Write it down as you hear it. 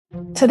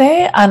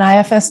Today on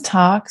IFS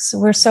Talks,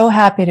 we're so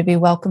happy to be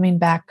welcoming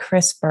back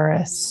Chris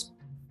Burres.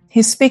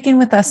 He's speaking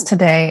with us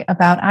today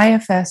about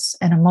IFS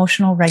and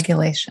emotional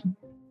regulation.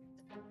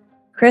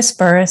 Chris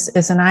Burres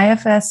is an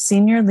IFS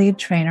senior lead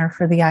trainer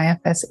for the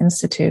IFS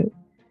Institute.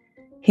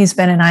 He's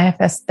been an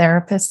IFS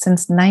therapist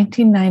since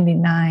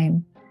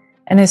 1999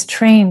 and is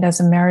trained as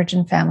a marriage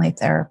and family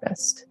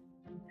therapist.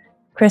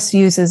 Chris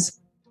uses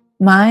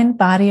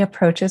mind-body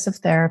approaches of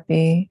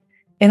therapy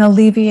in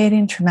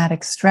alleviating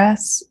traumatic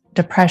stress,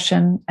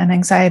 depression, and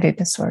anxiety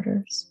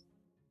disorders.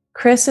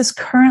 Chris is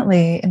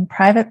currently in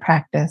private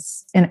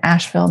practice in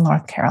Asheville,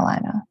 North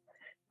Carolina.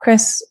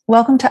 Chris,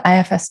 welcome to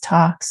IFS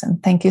Talks,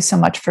 and thank you so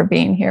much for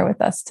being here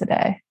with us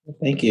today.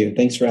 Thank you.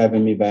 Thanks for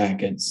having me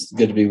back. It's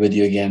good to be with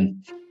you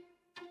again.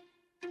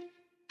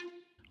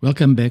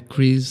 Welcome back,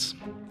 Chris.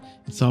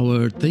 It's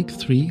our take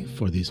 3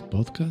 for this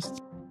podcast.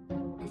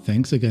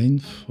 Thanks again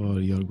for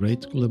your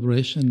great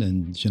collaboration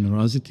and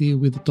generosity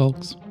with the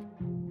talks.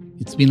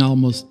 It's been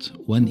almost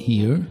 1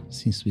 year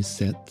since we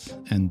sat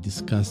and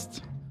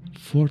discussed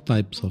 4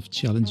 types of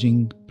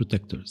challenging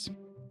protectors.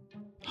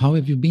 How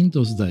have you been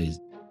those days?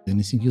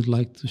 Anything you'd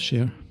like to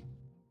share?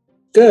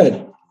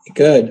 Good.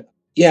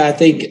 Yeah, I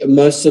think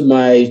most of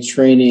my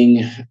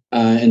training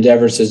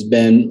endeavors has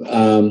been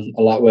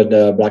a lot with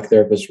Black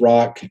Therapist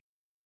Rock,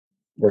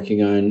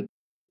 working on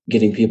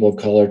getting people of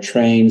color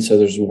trained so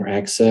there's more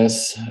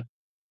access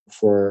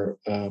for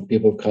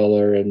people of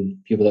color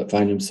and people that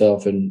find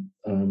themselves in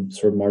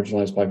sort of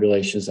marginalized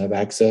populations have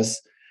access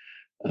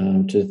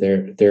to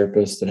their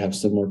therapists that have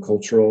similar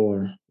cultural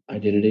or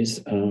identities.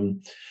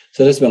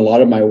 So that's been a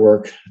lot of my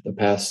work the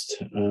past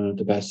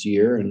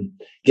year, and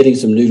getting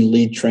some new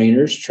lead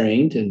trainers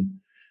trained and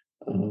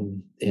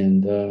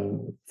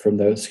from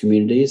those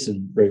communities,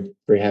 and very,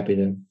 very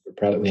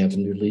proud that we have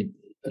some new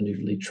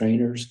lead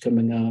trainers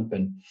coming up,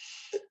 and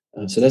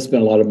so that's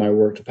been a lot of my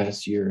work the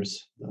past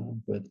years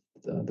with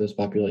those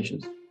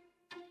populations.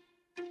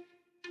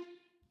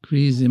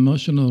 Chris,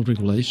 emotional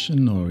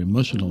regulation or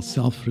emotional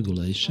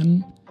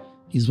self-regulation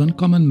is one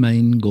common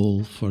main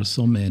goal for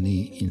so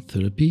many in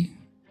therapy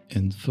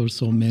and for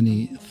so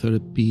many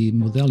therapy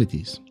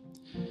modalities.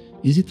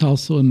 Is it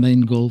also a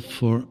main goal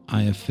for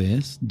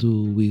IFS?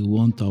 Do we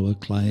want our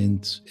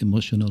clients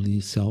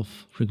emotionally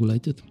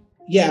self-regulated?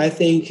 Yeah, I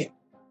think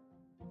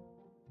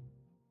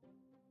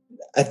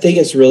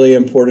it's really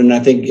important. I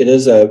think it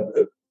is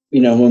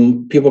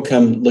when people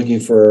come looking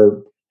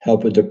for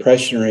help with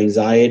depression or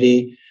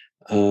anxiety,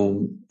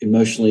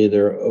 emotionally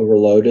they're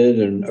overloaded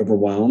and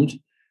overwhelmed,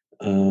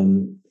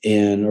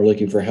 and are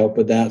looking for help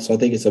with that. So I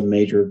think it's a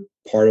major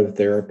part of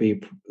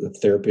the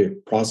therapy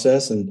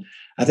process. And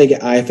I think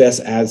IFS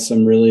adds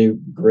some really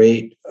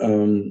great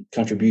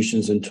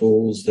contributions and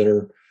tools that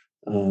are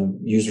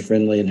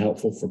user-friendly and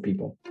helpful for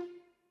people.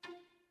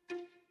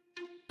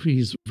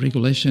 Chris,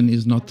 regulation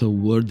is not a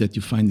word that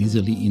you find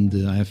easily in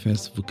the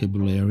IFS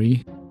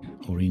vocabulary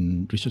or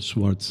in Richard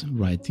Schwartz's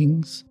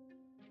writings.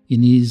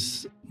 In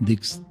his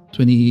Dick's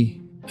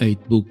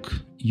 28 book,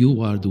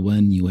 You Are the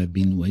One You Have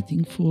Been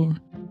Waiting For,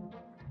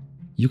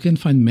 you can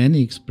find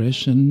many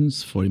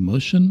expressions for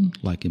emotion,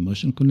 like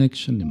emotion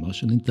connection,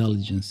 emotional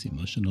intelligence,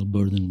 emotional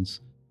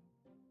burdens,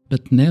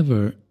 but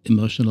never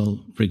emotional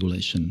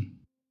regulation.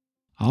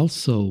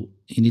 Also,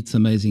 in its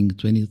amazing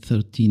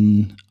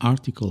 2013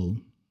 article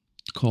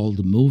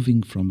called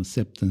Moving from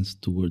Acceptance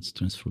Towards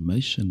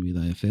Transformation with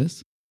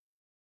IFS,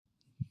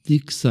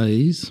 Dick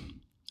says,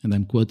 and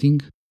I'm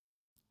quoting,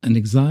 "An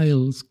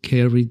exiles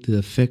carry the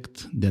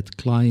effect that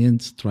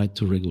clients try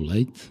to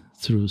regulate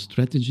through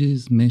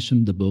strategies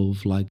mentioned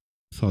above, like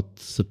thought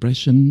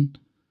suppression,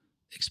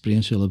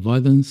 experiential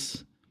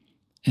avoidance,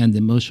 and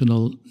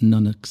emotional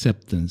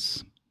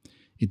non-acceptance.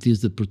 It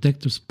is the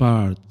protector's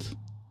part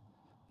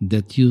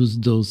that use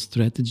those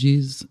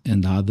strategies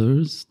and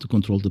others to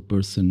control the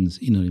person's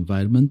inner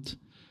environment,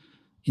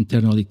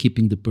 internally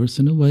keeping the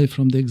person away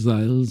from the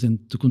exiles, and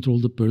to control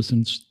the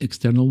person's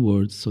external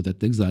worlds so that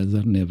the exiles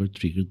are never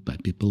triggered by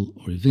people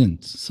or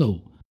events."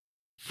 So,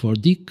 for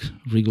Dick,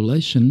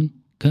 regulation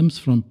comes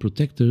from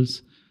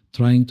protectors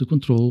trying to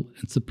control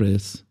and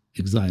suppress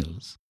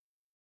exiles.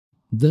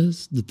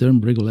 Does the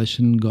term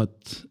regulation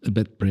got a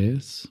bad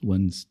press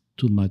once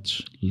too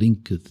much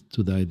linked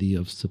to the idea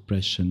of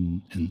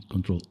suppression and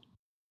control?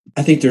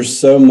 I think there's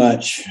so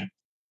much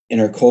in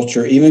our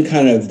culture, even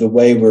kind of the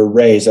way we're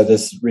raised. I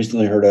just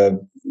recently heard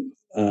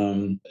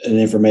an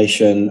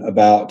information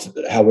about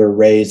how we're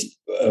raised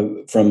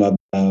from a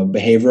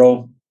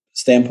behavioral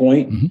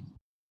standpoint. Mm-hmm.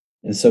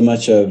 And so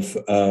much of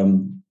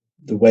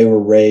the way we're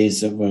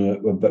raised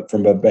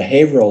from a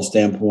behavioral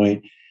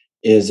standpoint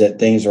is that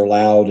things are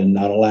allowed and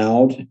not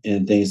allowed,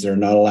 and things that are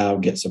not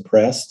allowed get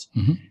suppressed.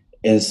 Mm-hmm.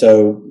 And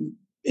so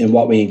in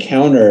what we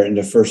encounter in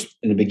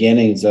the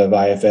beginnings of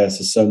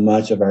IFS is so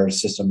much of our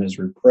system is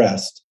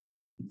repressed.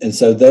 And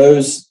so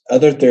those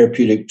other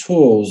therapeutic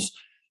tools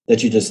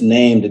that you just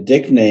named, the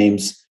Dick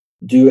names,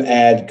 do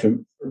add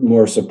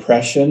more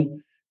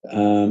suppression.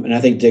 And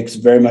I think Dick's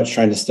very much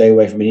trying to stay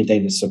away from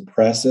anything that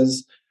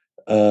suppresses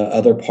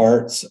other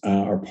parts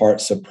or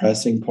parts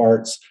suppressing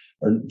parts,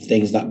 or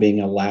things not being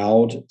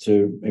allowed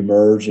to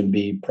emerge and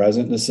be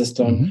present in the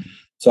system. Mm-hmm.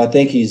 So I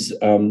think he's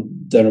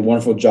done a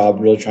wonderful job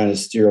really trying to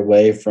steer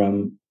away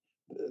from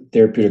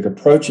therapeutic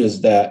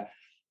approaches that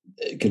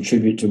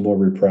contribute to more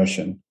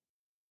repression.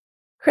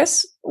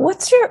 Chris,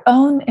 what's your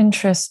own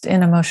interest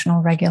in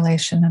emotional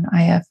regulation and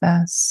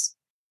IFS?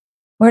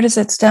 Where does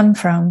it stem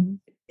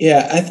from?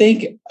 Yeah, I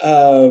think,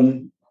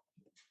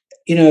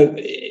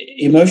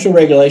 emotional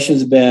regulation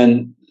has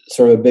been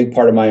sort of a big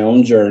part of my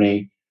own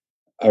journey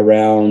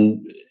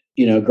around,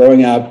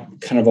 growing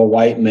up kind of a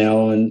white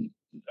male in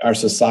our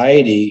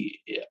society,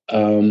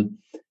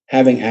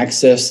 having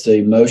access to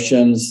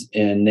emotions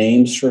and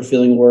names for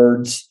feeling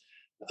words,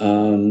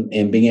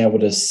 and being able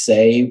to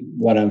say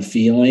what I'm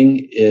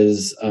feeling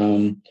is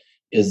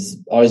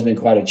always been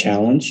quite a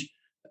challenge.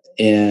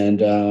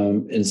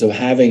 And so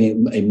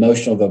having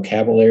emotional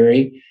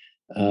vocabulary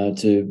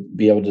to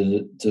be able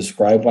to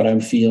describe what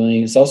I'm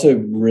feeling. It's also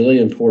really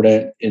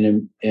important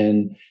in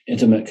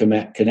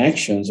intimate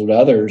connections with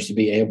others to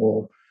be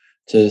able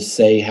to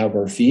say how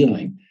we're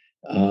feeling.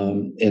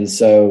 And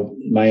so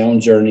my own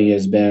journey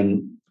has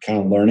been kind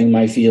of learning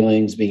my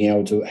feelings, being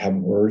able to have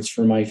words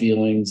for my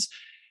feelings,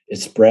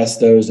 express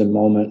those in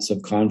moments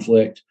of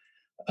conflict.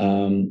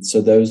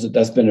 So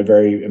that's been a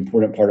very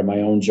important part of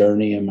my own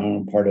journey and my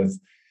own part of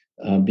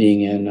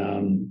being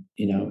in,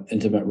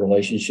 intimate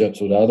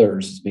relationships with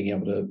others, is being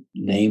able to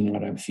name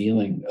what I'm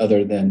feeling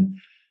other than,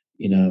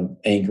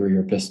 angry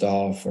or pissed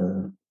off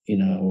or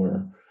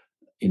done,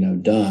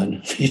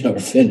 or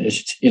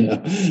finished,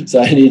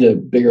 So I need a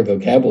bigger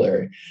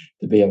vocabulary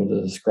to be able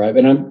to describe.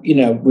 And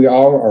we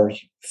all are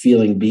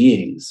feeling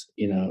beings,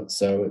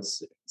 so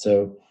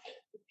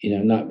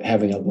not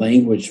having a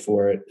language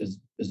for it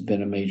has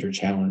been a major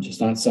challenge.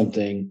 It's not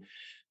something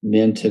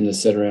men tend to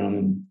sit around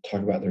and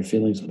talk about their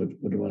feelings with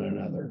one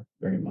another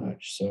very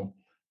much. So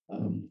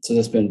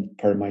that's been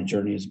part of my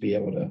journey, is be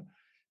able to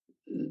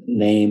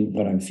name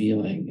what I'm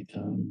feeling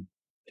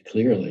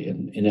clearly.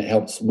 And it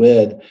helps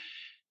with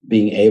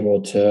being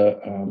able to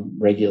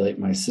regulate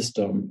my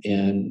system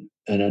in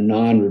a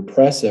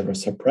non-repressive or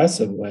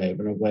suppressive way,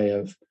 but a way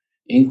of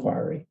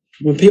inquiry.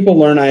 When people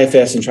learn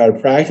IFS and try to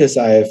practice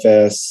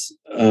IFS,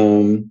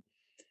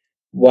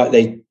 what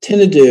they tend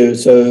to do,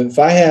 so if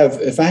I have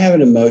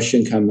an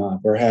emotion come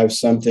up or have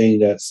something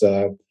that's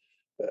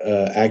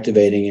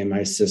activating in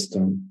my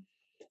system,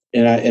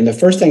 and the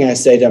first thing I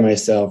say to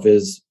myself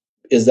is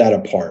that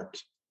a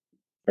part,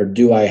 or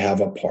do I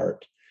have a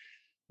part?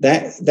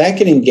 That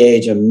can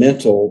engage a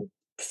mental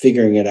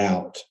figuring it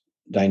out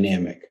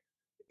dynamic,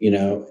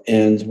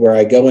 and where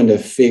I go into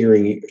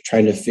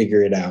trying to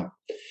figure it out.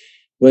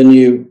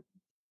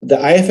 The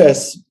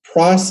IFS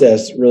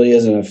process really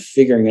isn't a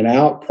figuring it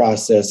out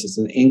process. It's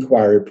an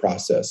inquiry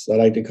process.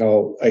 I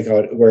call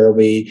it, where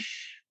we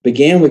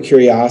began with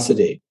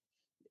curiosity,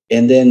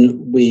 and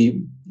then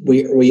we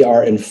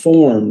are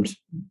informed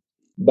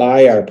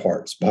by our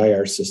parts, by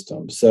our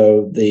system.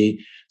 So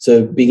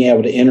being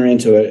able to enter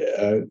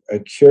into a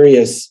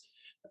curious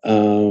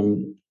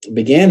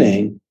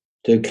beginning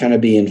to kind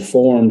of be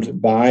informed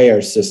by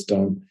our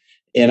system.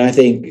 And I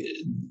think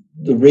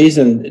the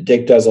reason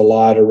Dick does a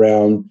lot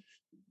around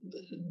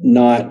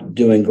not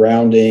doing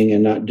grounding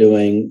and not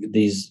doing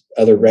these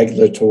other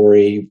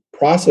regulatory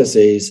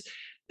processes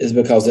is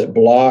because it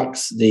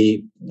blocks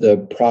the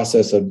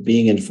process of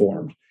being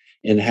informed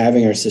and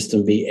having our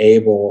system be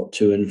able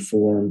to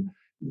inform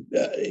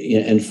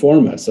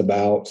us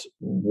about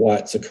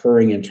what's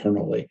occurring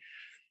internally.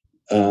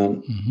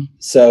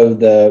 So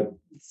the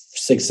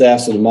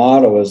success of the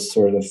model is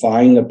sort of to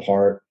find the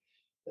part,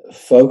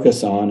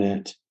 focus on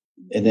it,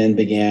 and then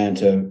began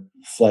to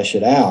flesh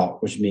it out,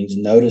 which means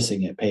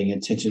noticing it, paying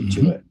attention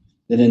to it,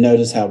 then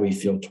notice how we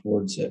feel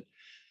towards it.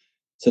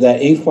 So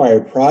that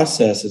inquiry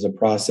process is a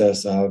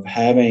process of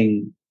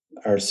having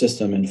our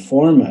system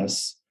inform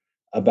us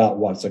about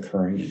what's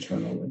occurring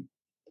internally.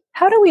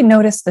 How do we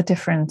notice the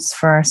difference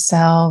for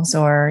ourselves,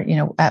 or,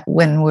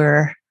 when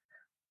we're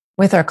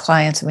with our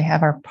clients and we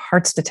have our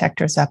parts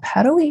detectors up?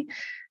 How do we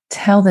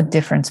tell the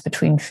difference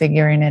between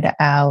figuring it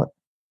out,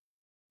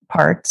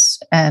 parts,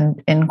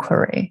 and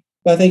inquiry?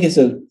 Well, I think it's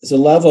a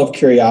level of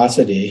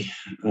curiosity.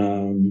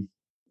 And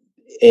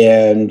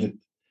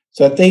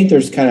so I think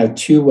there's kind of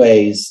two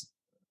ways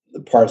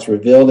the parts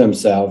reveal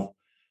themselves.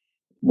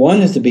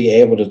 One is to be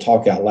able to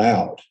talk out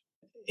loud.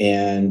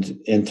 And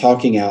in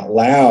talking out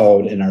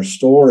loud in our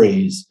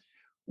stories,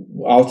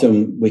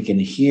 often we can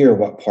hear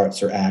what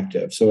parts are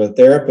active. So a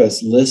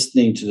therapist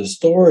listening to the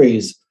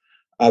stories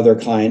of their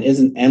client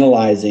isn't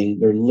analyzing,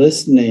 they're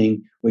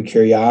listening with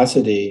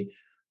curiosity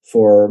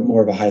for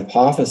more of a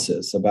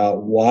hypothesis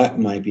about what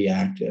might be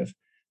active.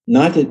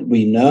 Not that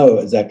we know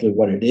exactly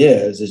what it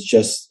is, it's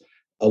just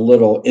a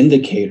little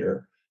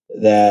indicator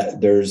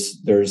that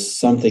there's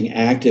something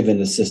active in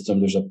the system.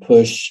 There's a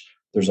push,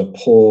 there's a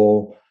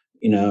pull,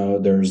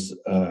 there's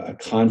a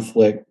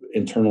conflict,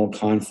 internal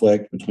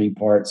conflict between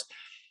parts.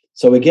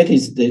 So we get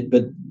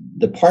but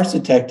the parts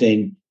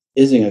detecting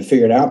isn't a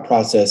figured out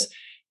process.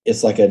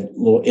 It's like a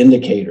little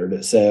indicator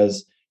that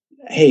says,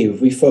 hey, if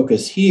we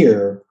focus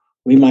here,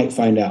 we might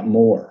find out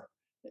more.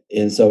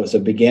 And so it's a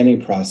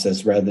beginning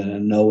process rather than a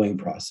knowing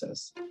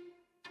process.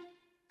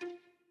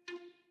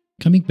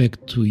 Coming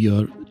back to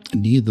your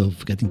need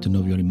of getting to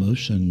know your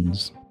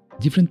emotions,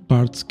 different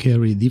parts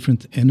carry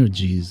different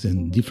energies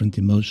and different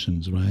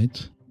emotions,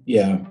 right?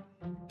 Yeah.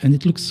 And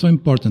it looks so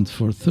important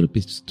for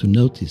therapists to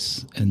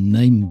notice and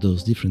name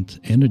those different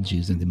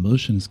energies and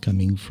emotions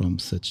coming from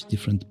such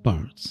different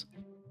parts.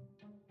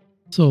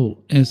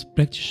 So, as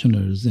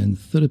practitioners and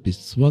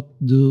therapists, what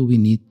do we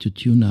need to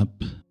tune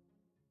up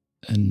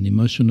an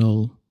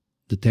emotional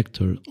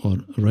detector or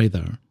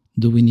radar?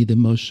 Do we need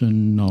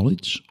emotion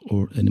knowledge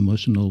or an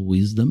emotional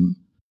wisdom?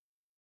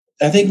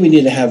 I think we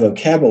need to have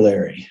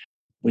vocabulary.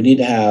 We need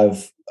to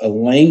have a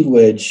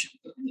language,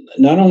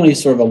 not only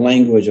sort of a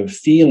language of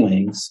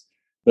feelings,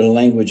 but a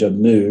language of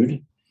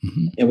mood.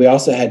 Mm-hmm. And we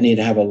also need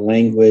to have a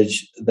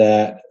language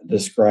that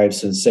describes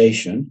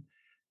sensation,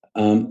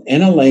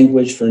 and a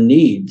language for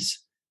needs.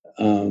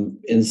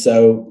 And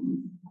so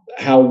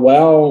how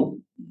well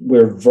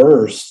we're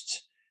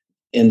versed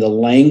in the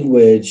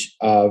language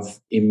of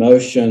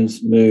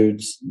emotions,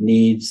 moods,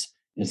 needs,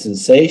 and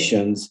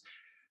sensations,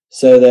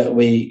 so that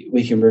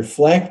we can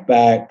reflect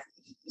back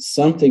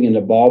something in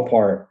the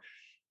ballpark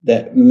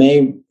that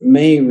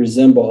may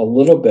resemble a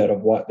little bit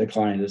of what the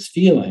client is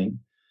feeling,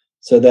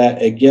 so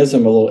that it gives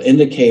them a little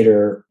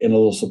indicator and a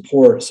little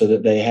support so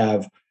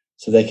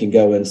they can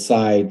go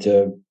inside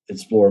to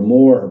explore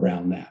more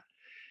around that.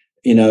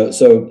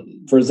 So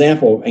for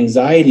example,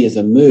 anxiety is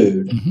a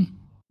mood mm-hmm.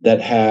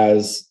 that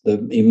has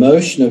the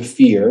emotion of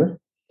fear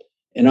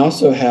and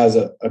also has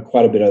a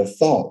quite a bit of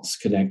thoughts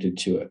connected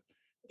to it.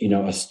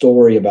 A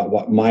story about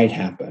what might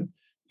happen,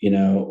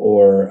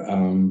 or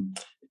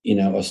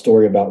a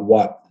story about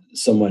what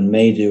someone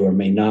may do or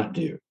may not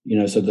do.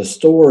 So the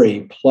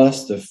story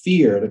plus the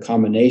fear, the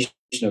combination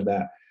of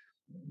that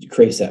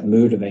creates that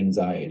mood of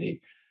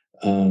anxiety.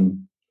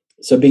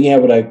 So being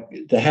able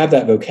to have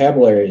that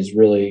vocabulary is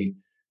really,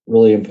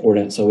 really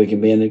important, so we can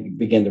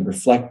begin to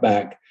reflect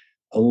back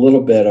a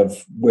little bit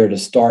of where to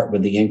start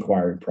with the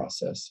inquiry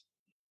process.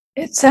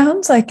 It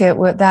sounds like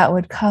that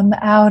would come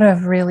out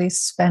of really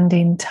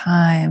spending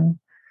time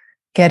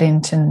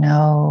getting to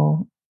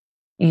know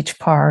each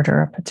part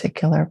or a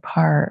particular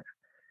part,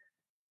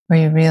 where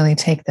you really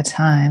take the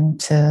time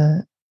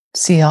to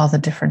see all the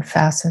different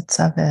facets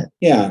of it.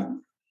 Yeah.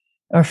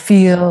 Or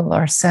feel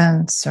or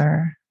sense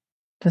or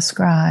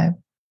describe.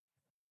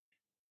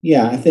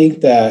 Yeah, I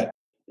think that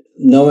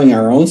knowing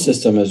our own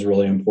system is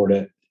really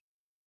important.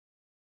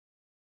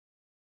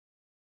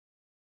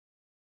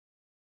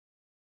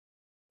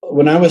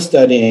 When I was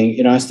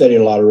studying, I studied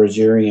a lot of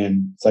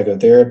Rogerian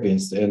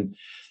psychotherapists, and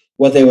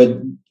what they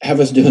would have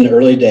us do in the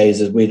early days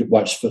is we'd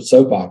watch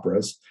soap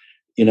operas,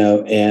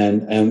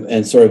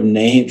 and sort of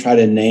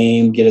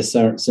get a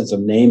sense of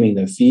naming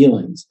the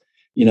feelings.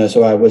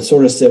 So I would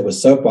sort of sit with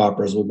soap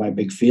operas with my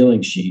big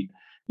feeling sheet,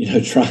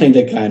 trying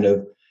to kind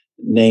of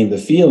name the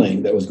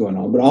feeling that was going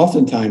on. But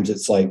oftentimes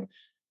it's like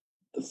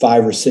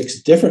 5 or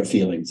 6 different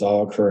feelings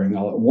all occurring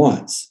all at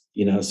once,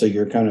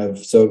 so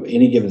so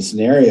any given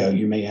scenario,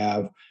 you may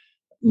have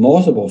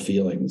multiple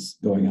feelings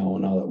going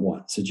on all at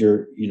once.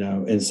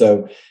 And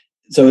so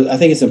I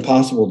think it's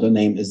impossible to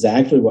name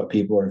exactly what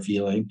people are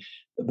feeling,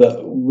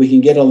 but we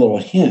can get a little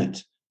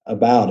hint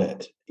about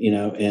it,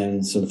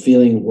 and some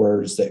feeling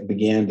words that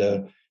began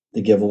to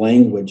give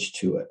language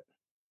to it.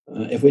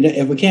 If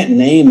we can't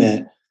name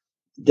it,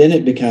 then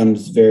it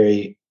becomes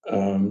very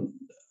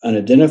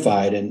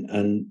unidentified,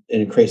 and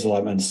it creates a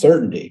lot of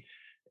uncertainty,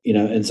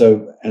 and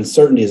so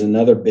uncertainty is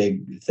another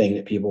big thing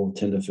that people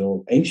tend to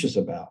feel anxious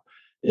about,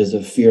 is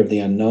a fear of the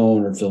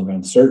unknown or feel of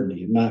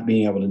uncertainty. Not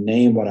being able to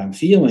name what I'm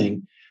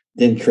feeling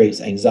then creates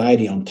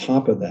anxiety on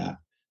top of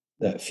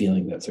that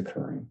feeling that's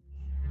occurring.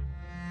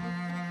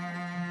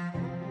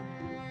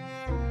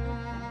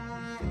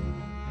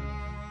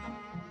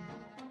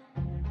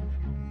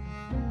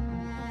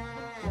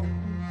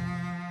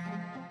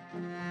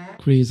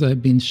 Chris,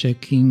 I've been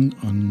checking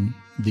on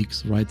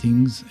Dick's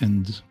writings,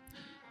 and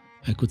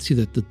I could see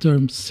that the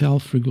term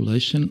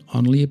self-regulation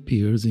only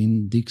appears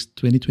in Dick's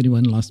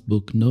 2021 last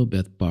book, No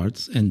Bad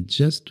Parts, and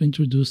just to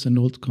introduce an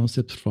old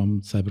concept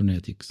from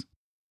cybernetics.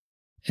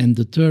 And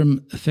the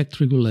term affect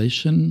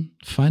regulation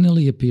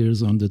finally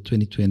appears on the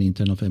 2020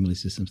 Internal Family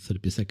Systems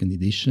Therapy 2nd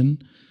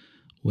edition,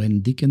 when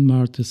Dick and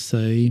Marta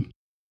say,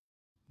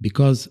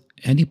 because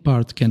any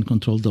part can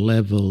control the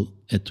level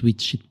at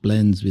which it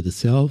blends with the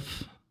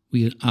self,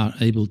 we are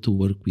able to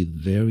work with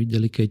very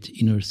delicate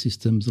inner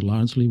systems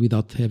largely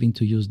without having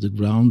to use the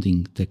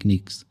grounding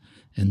techniques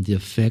and the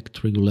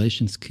affect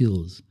regulation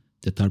skills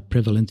that are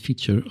prevalent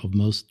feature of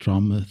most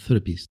trauma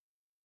therapies.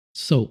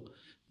 So,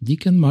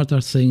 Dick and Marta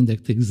are saying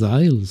that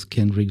exiles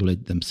can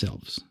regulate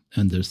themselves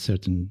under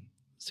certain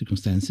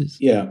circumstances.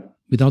 Yeah.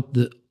 Without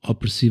the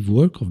oppressive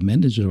work of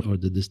manager or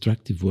the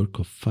destructive work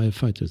of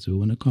firefighters. Do you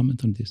want to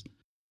comment on this?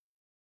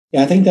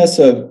 Yeah, I think that's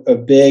a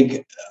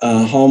big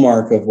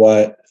hallmark of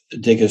what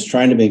Dick is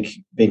trying to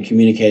been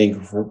communicating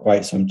for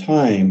quite some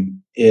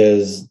time.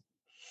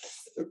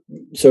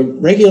 So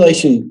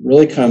regulation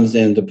really comes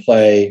into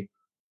play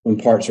when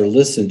parts are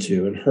listened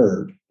to and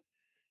heard.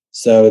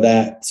 So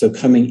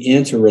coming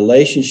into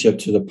relationship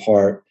to the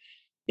part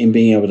and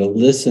being able to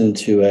listen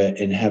to it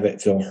and have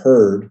it feel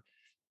heard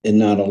and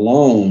not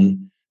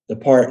alone, the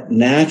part can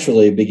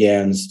naturally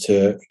begin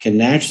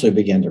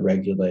to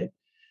regulate.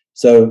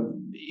 So,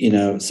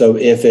 so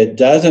if it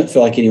doesn't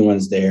feel like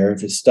anyone's there,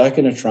 if it's stuck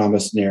in a trauma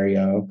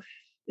scenario,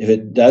 if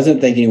it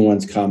doesn't think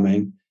anyone's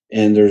coming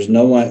and there's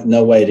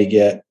no way to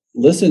get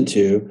listened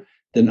to,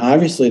 then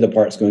obviously the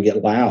part's going to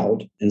get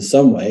loud in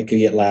some way. It could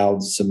get loud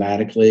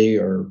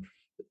somatically or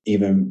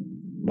even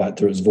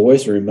through its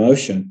voice or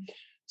emotion.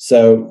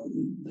 So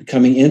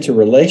coming into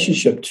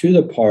relationship to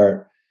the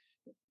part,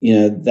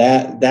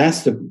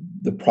 that's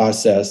the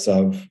process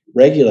of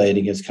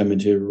regulating, is coming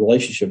to a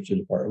relationship to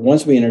the part.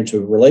 Once we enter into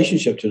a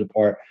relationship to the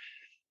part,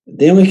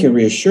 then we can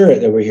reassure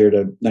it that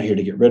we're not here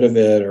to get rid of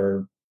it,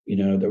 or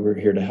that we're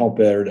here to help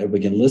it, or that we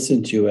can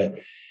listen to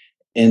it,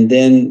 and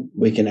then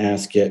we can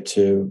ask it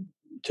to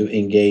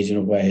engage in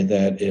a way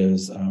that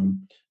is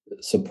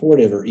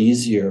supportive or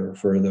easier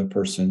for the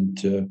person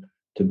to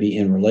be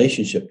in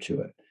relationship to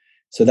it.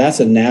 So that's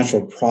a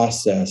natural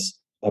process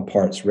of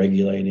parts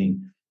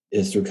regulating,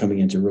 is through coming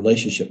into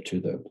relationship to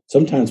them.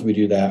 Sometimes we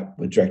do that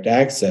with direct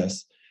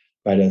access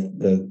by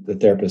the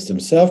therapist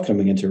himself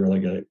coming into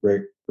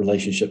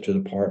relationship to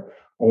the part,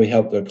 or we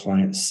help the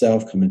client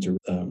self come into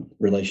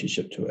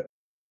relationship to it.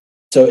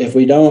 So if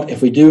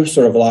we do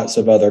sort of lots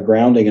of other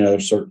grounding and other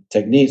sort of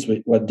techniques,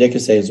 what Dick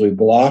is saying is we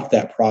block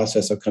that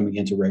process of coming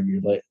into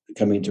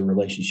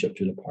relationship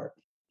to the part,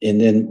 and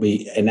then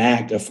we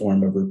enact a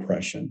form of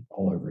repression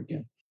all over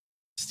again.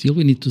 Still,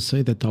 we need to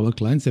say that our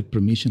clients have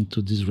permission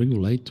to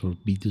dysregulate or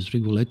be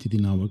dysregulated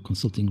in our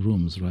consulting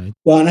rooms, right?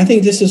 Well, and I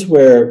think this is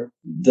where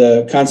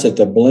the concept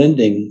of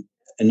blending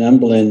and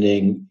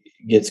unblending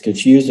gets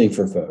confusing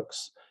for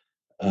folks.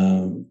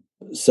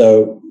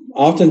 So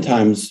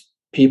oftentimes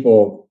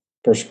people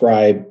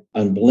prescribe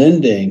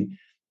unblending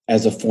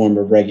as a form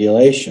of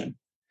regulation,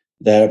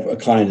 that if a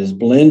client is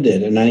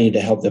blended and I need to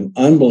help them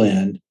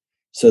unblend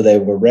so they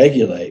will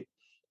regulate,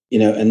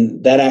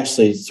 and that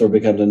actually sort of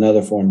becomes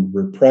another form of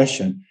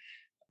repression.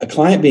 A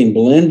client being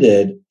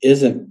blended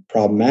isn't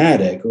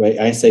problematic.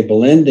 I say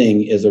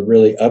blending is a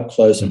really up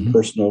close and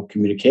personal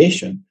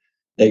communication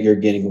that you're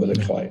getting with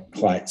a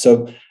client.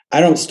 So I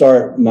don't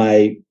start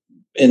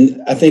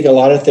and I think a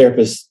lot of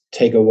therapists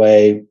take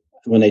away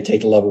when they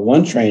take the level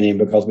 1 training,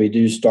 because we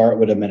do start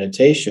with a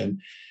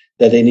meditation,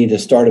 that they need to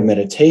start a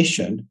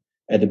meditation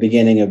at the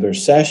beginning of their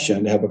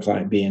session to help a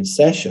client be in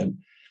session.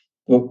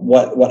 But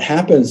what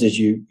happens is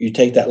you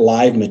take that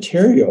live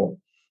material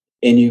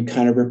and you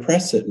kind of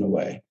repress it in a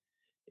way,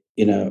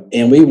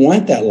 and we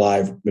want that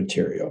live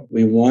material.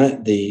 We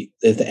want the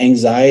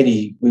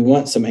anxiety, we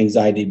want some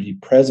anxiety to be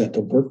present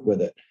to work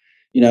with it.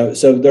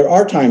 So there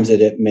are times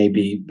that it may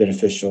be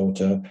beneficial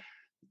to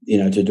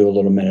do a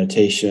little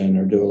meditation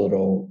or do a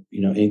little,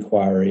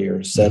 inquiry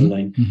or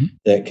settling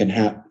that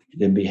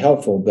can be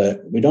helpful,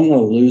 but we don't want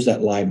to lose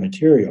that live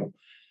material.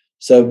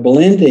 So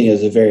blending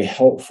is a very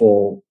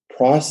helpful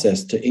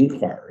process to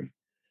inquiry.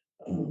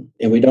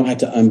 And we don't have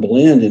to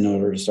unblend in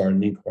order to start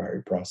an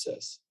inquiry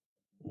process.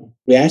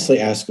 We actually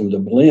ask them to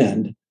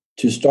blend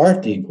to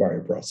start the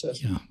inquiry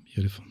process. Yeah,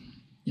 beautiful.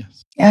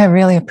 Yes. Yeah, I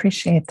really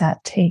appreciate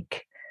that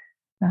take.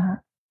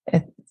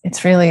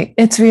 It's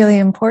really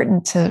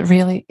important to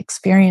really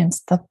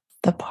experience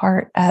the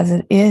part as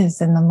it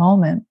is in the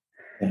moment.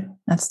 Yeah.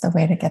 That's the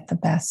way to get the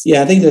best.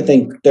 Yeah, I think the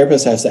thing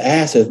therapist has to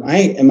ask is,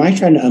 am I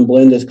trying to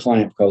unblend this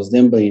client because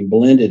them being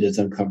blended is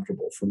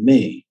uncomfortable for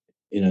me,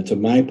 to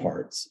my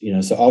parts,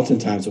 so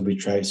oftentimes when we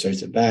try to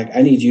trace it back,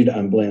 I need you to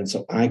unblend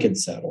so I can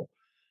settle,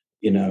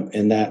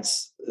 and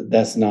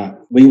that's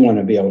not, we want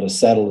to be able to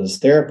settle as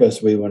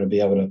therapists. We want to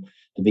be able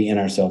to be in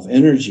our self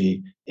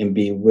energy and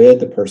be with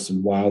the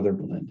person while they're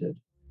blended.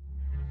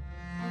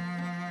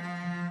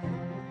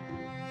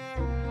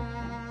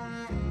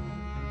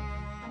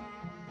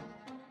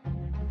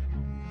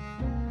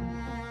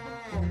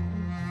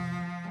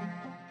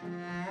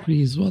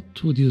 Chris, what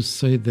would you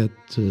say that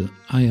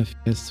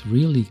IFS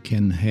really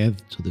can add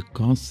to the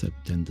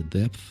concept and the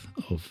depth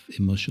of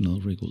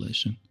emotional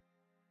regulation?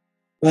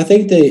 Well, I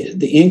think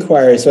the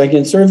inquiry, so I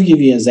can sort of give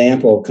you an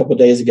example. A couple of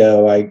days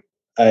ago, I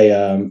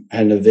had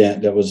an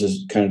event that was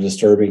just kind of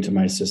disturbing to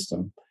my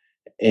system.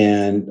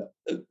 And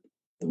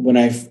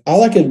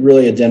all I could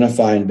really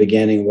identify in the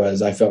beginning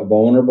was I felt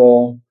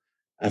vulnerable,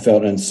 I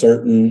felt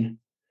uncertain,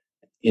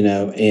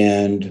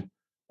 and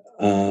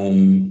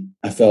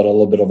I felt a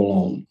little bit of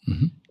alone.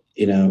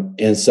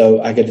 And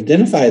so I could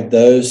identify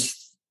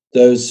those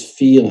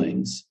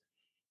feelings.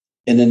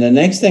 And then the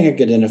next thing I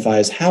could identify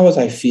is, how was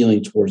I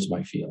feeling towards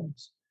my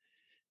feelings?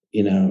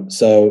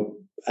 So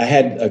I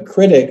had a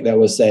critic that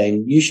was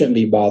saying, you shouldn't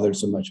be bothered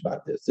so much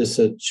about this. This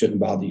shouldn't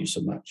bother you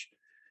so much.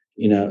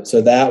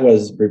 So that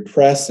was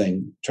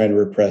trying to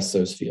repress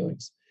those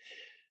feelings.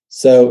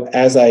 So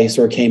as I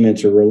sort of came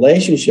into a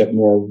relationship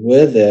more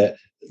with it,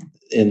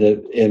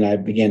 and I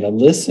began to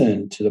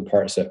listen to the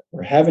parts that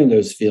were having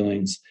those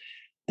feelings,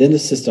 then the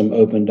system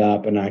opened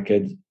up, and I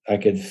could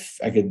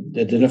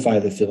identify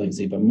the feelings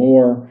even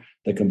more,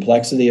 the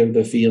complexity of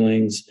the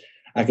feelings.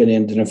 I could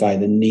identify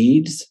the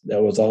needs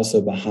that was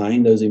also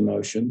behind those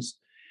emotions,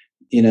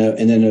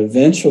 and then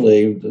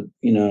eventually,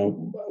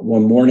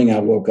 one morning I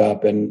woke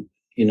up and,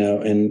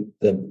 and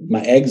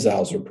my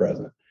exiles were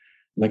present.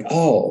 I'm like,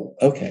 oh,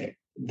 okay,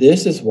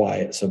 this is why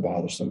it's so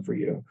bothersome for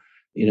you,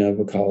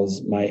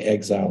 because my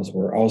exiles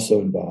were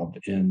also involved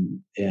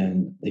in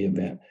the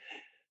event.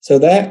 So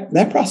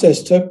that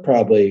process took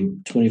probably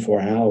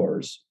 24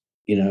 hours,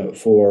 but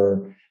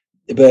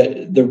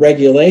the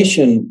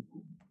regulation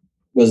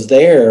was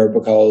there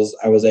because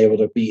I was able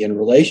to be in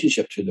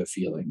relationship to the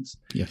feelings,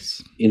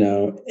 Yes,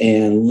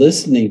 and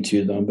listening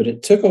to them. But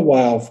it took a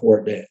while for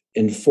it to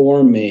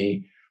inform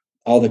me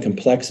all the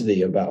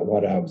complexity about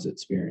what I was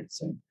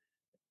experiencing,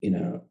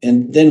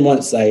 and then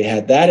once I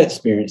had that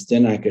experience,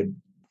 then I could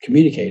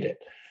communicate it,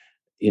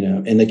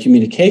 and the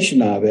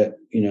communication of it,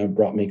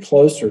 brought me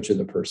closer to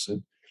the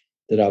person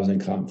that I was in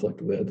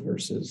conflict with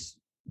versus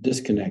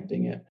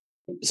disconnecting it.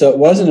 So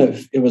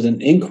it was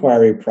an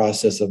inquiry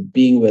process of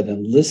being with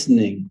and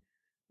listening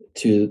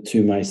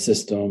to my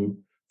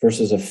system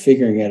versus a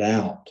figuring it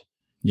out,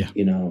 yeah,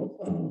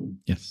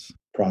 yes,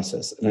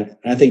 process. And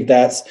I think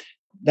that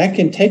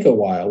can take a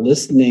while,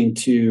 listening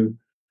to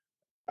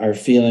our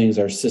feelings,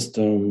 our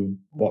system,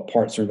 what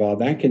parts are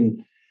involved. That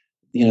can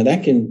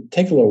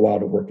take a little while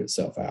to work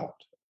itself out.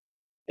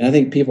 And I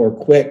think people are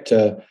quick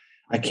to,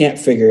 I can't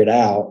figure it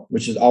out,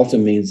 which is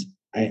often means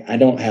I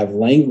don't have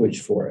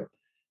language for it.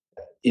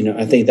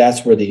 I think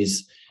that's where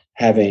these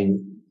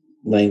having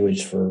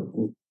language for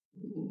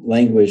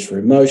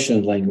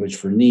emotion, language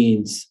for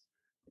needs,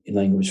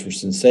 language for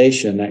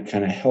sensation, that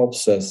kind of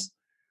helps us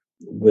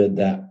with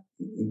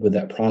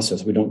that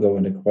process. We don't go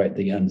into quite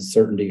the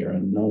uncertainty or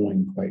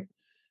unknowing quite,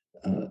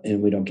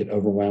 and we don't get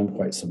overwhelmed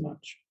quite so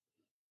much.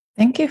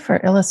 Thank you for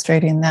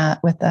illustrating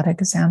that with that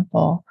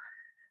example.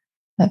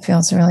 That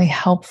feels really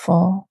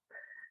helpful.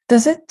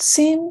 Does it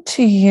seem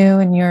to you,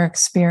 in your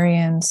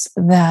experience,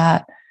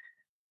 that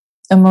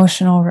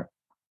emotional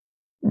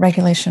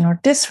regulation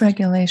or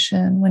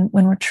dysregulation, when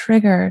we're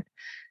triggered,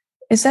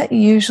 is that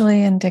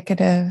usually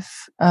indicative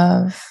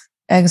of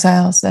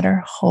exiles that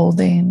are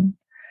holding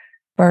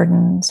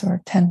burdens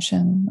or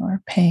tension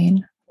or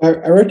pain?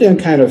 I wrote down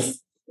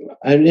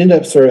I end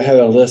up sort of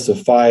having a list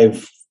of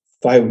five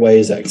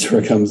ways that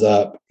sort of comes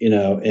up,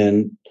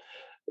 and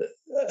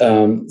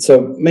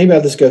so maybe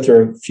I'll just go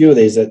through a few of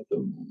these. That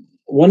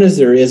one is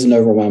there is an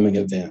overwhelming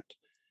event,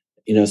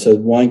 so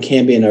one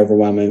can be an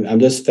overwhelming. I'm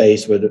just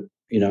faced with,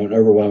 an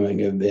overwhelming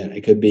event.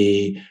 It could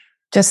be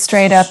just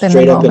straight up in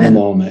the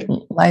moment.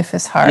 Life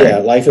is hard. Yeah,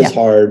 life is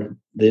hard.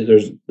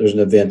 There's an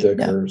event that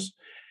occurs.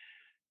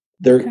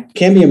 There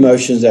can be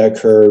emotions that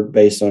occur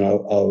based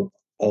on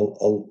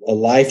a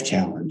life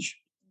challenge.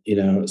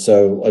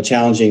 So a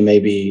challenging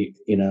maybe,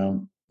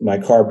 my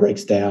car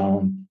breaks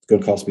down. It's going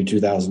to cost me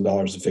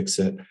 $2,000 to fix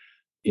it.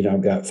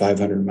 I've got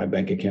 $500 in my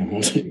bank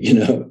account.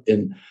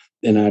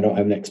 And I don't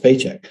have next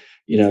paycheck.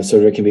 So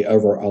there can be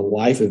over a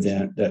life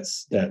event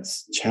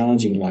that's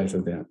challenging life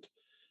event.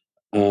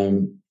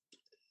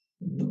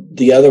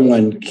 The other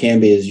one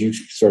can be, as you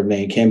sort of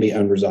named, can be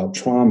unresolved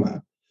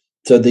trauma.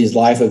 So these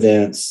life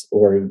events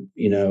or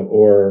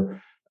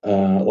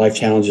life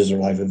challenges or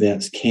life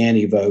events can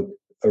evoke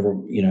over,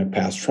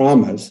 past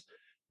traumas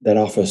that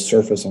often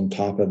surface on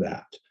top of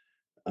that.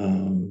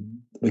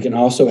 We can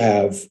also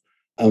have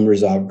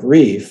unresolved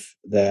grief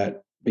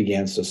that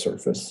begins to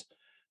surface.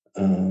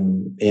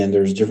 And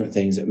there's different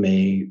things that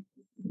may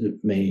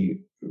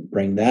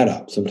bring that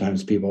up.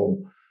 Sometimes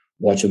people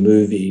watch a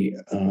movie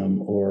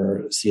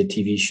or see a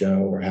TV show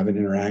or have an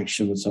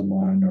interaction with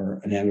someone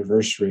or an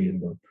anniversary,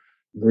 and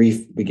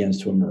grief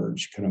begins to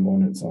emerge kind of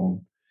on its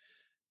own.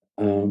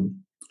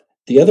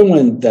 The other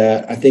one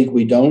that I think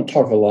we don't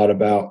talk a lot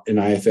about in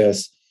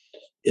IFS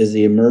is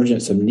the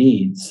emergence of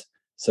needs.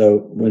 So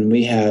when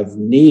we have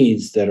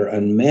needs that are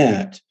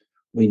unmet,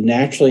 we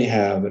naturally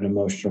have an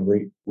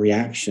emotional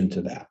reaction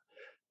to that.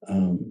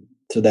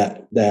 So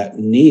that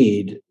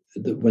need,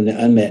 when the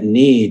unmet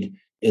need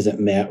isn't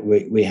met,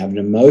 we have an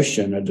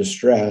emotion, a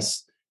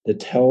distress that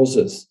tells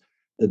us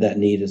that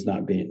need is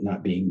not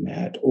being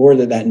met, or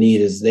that need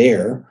is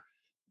there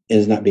and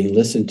is not being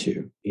listened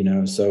to.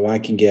 So I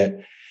can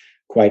get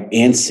quite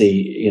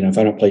antsy. If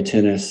I don't play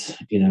tennis,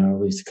 at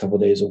least a couple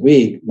of days a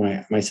week,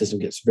 my system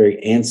gets very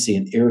antsy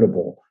and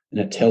irritable, and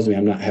it tells me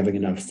I'm not having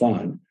enough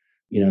fun.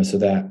 So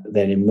that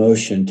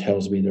emotion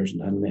tells me there's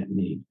an unmet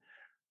need.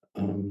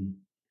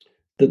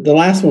 The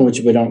last one, which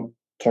we don't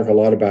talk a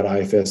lot about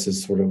IFS,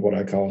 is sort of what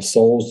I call a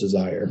soul's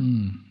desire.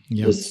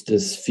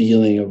 This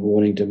feeling of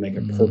wanting to make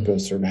a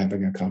purpose or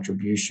having a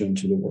contribution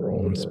to the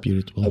world,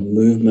 or a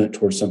movement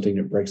towards something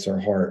that breaks our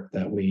heart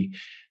that we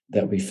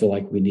feel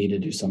like we need to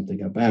do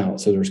something about.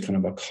 So there's kind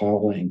of a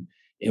calling,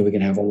 and we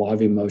can have a lot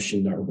of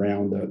emotion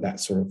around that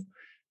sort of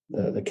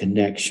the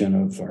connection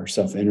of our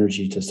self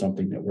energy to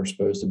something that we're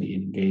supposed to be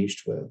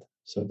engaged with.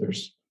 So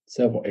there's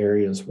several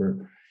areas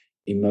where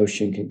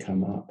emotion can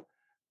come up.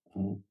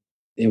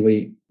 and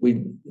we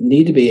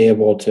need to be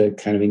able to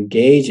kind of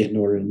engage it in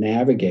order to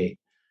navigate,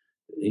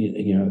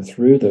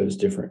 through those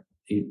different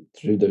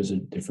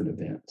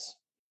events.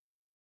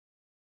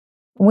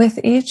 With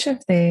each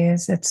of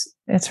these,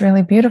 it's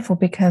really beautiful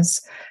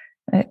because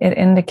it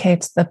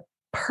indicates the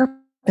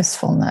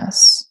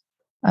purposefulness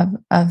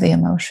of the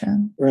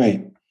emotion.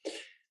 Right.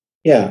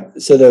 Yeah.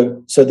 So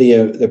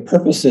the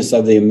purposeness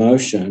of the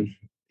emotion,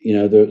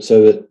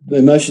 so that the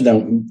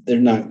emotion they're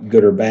not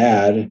good or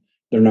bad,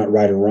 they're not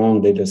right or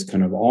wrong, they just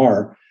kind of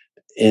are,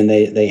 and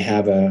they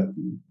have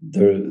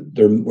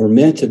we're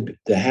meant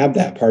to have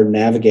that part of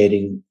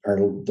navigating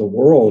the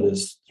world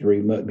is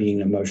through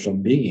being an emotional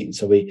being.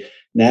 So we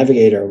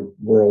navigate our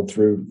world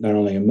through not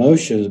only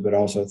emotions but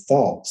also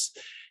thoughts.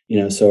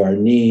 So our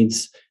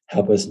needs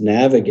help us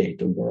navigate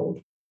the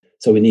world.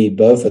 So we need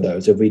both of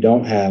those. If we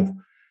don't have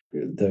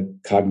the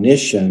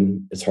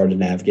cognition, it's hard to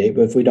navigate.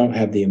 But if we don't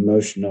have the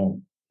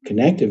emotional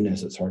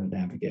connectiveness, it's hard to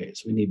navigate.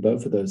 So we need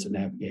both of those to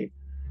navigate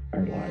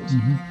our lives.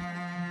 Mm-hmm.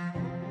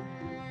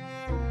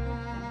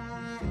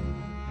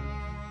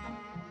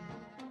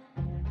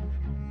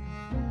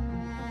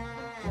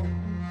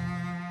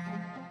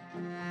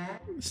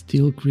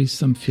 Still, Chris,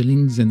 some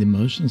feelings and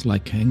emotions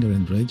like anger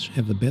and rage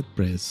have a bad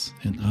press,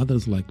 and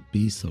others like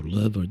peace or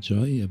love or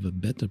joy have a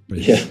better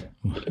press. Yeah.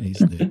 Why is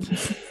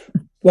that?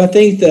 Well, I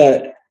think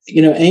that,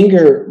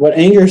 what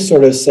anger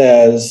sort of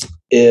says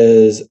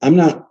is I'm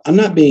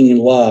not being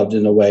loved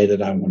in the way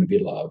that I want to be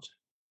loved.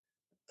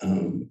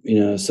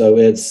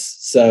 So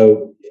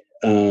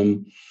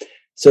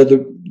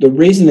the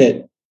reason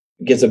it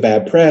gets a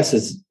bad press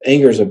is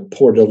anger is a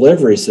poor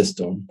delivery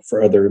system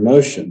for other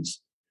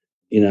emotions.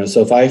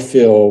 So if I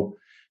feel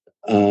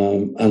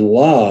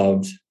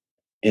unloved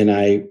and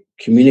I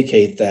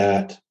communicate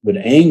that with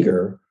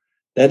anger,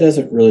 that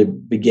doesn't really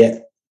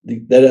beget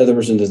that other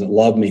person doesn't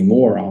love me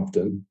more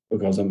often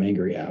because I'm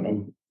angry at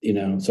them.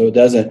 So it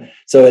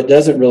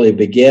doesn't really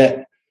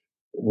beget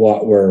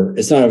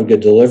it's not a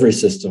good delivery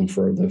system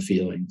for the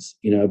feelings.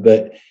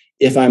 But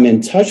if I'm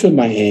in touch with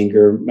my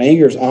anger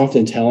is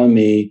often telling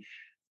me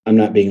I'm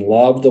not being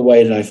loved the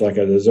way that I feel like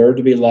I deserve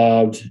to be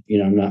loved.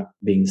 I'm not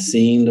being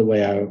seen the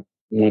way I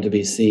want to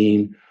be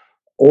seen,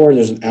 or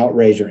there's an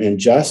outrage or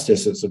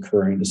injustice that's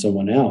occurring to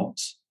someone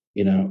else,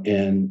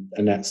 and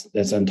that's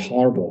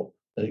intolerable.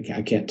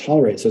 I can't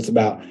tolerate. So it's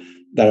about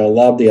that I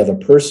love the other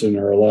person,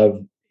 or I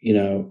love,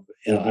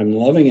 I'm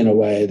loving in a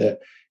way that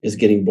is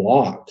getting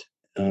blocked,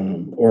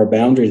 or a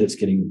boundary that's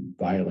getting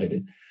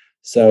violated.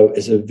 So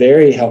it's a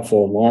very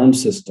helpful alarm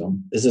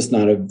system. It's just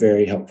not a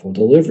very helpful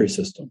delivery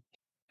system.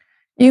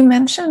 You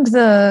mentioned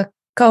the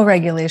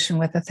co-regulation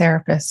with a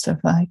therapist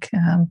of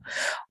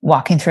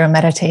walking through a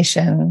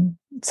meditation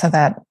so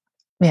that,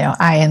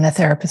 I in the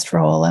therapist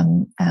role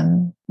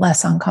am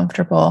less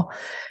uncomfortable.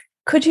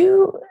 Could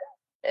you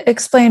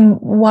explain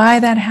why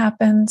that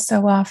happens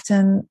so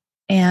often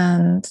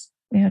and,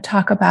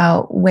 talk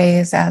about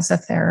ways as a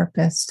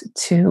therapist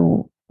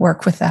to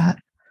work with that?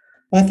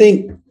 I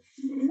think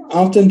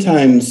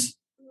oftentimes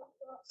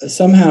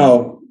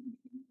somehow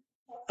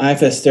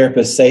IFS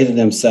therapists say to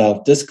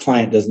themselves, this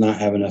client does not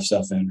have enough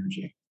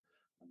self-energy.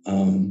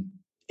 And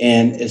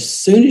as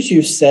soon as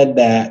you've said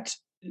that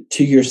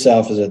to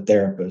yourself as a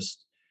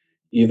therapist,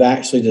 you've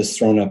actually just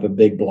thrown up a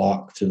big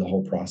block to the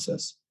whole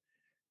process.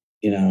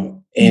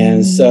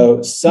 And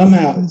so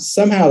somehow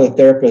the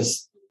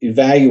therapist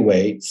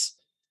evaluates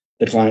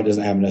the client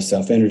doesn't have enough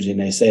self-energy, and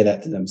they say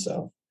that to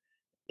themselves.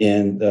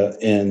 And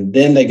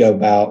then they go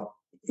about,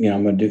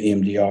 I'm going to do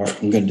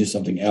EMDR. I'm going to do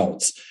something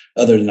else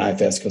other than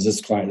IFS because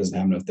this client doesn't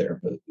have enough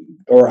therapy,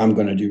 or I'm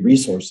going to do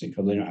resourcing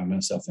because they don't have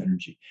enough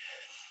self-energy.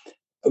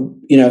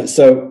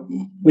 So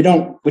we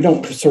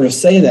don't sort of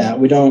say that.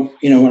 We don't,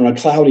 on a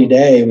cloudy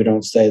day, we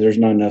don't say there's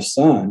not enough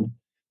sun.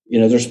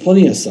 There's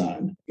plenty of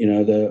sun.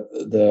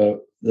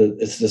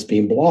 It's just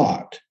being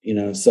blocked.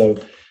 So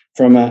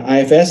from an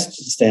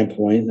IFS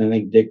standpoint, and I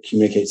think Dick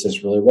communicates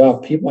this really well,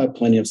 people have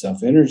plenty of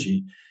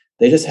self-energy.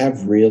 They just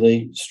have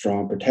really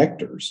strong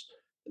protectors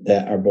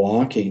that are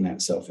blocking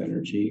that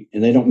self-energy,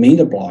 and they don't mean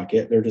to block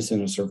it. They're just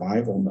in a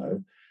survival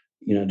mode.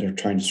 They're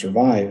trying to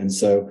survive. And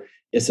so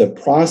it's a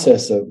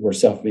process of where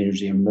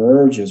self-energy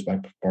emerges by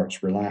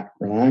parts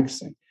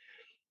relaxing.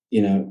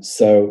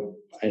 So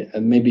I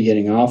may be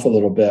getting off a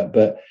little bit,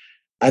 but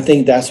I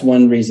think that's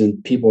one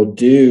reason people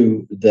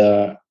do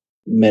the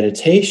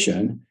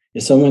meditation.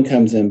 If someone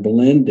comes in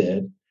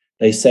blended,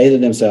 they say to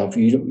themselves,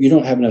 you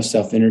don't have enough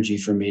self-energy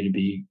for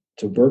me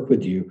to work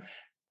with you.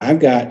 I've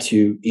got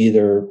to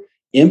either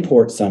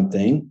import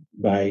something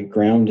by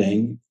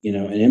grounding, and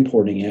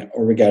importing it,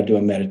 or we got to do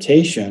a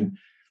meditation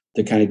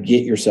to kind of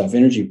get your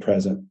self-energy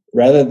present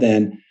rather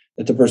than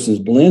that the person's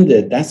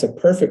blended. That's a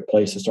perfect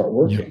place to start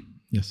working.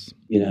 Yeah. Yes.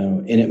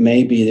 And it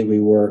may be that we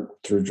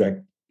work through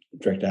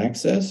direct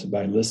access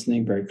by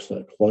listening very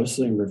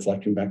closely and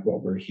reflecting back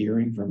what we're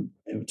hearing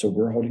so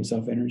we're holding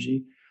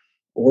self-energy,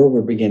 or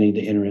we're beginning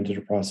to enter into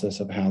the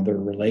process of how they're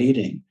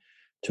relating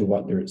to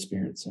what they're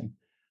experiencing.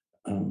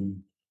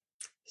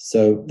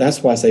 So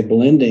that's why I say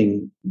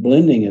blending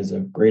is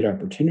a great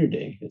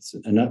opportunity. It's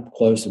an up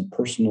close and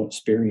personal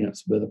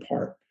experience with a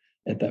part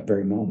at that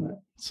very moment.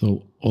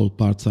 So all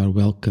parts are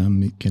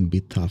welcome. It can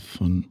be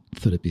tough on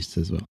therapists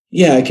as well.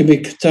 Yeah, it can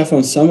be tough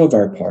on some of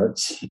our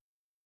parts.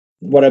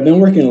 What I've been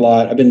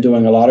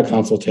doing a lot of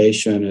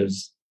consultation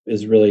is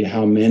really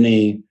how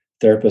many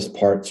therapist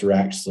parts are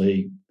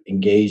actually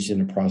engaged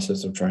in the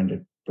process of trying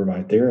to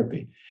provide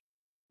therapy.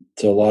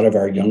 So a lot of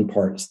our young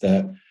parts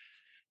that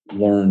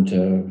learn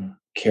to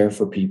care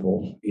for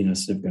people,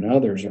 significant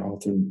others, are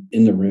often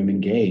in the room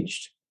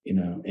engaged,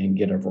 and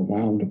get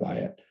overwhelmed by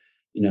it.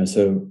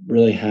 So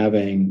really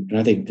having, and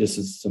I think this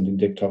is something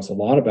Dick talks a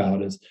lot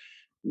about, is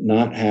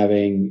not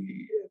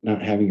having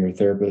your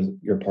therapist,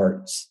 your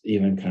parts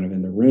even kind of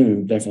in the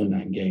room, definitely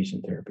not engaged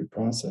in therapy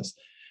process,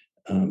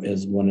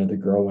 is one of the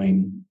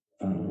growing,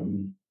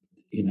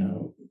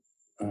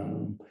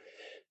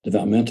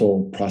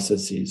 developmental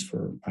processes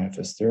for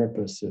IFS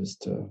therapists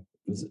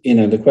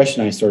the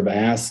question I sort of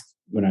ask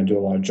when I do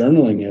a lot of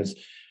journaling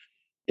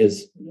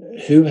is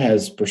who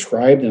has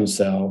prescribed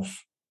themselves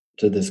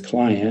to this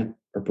client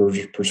or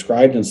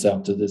prescribed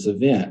themselves to this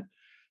event?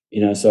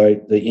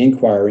 So the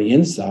inquiry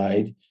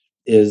inside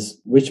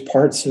is which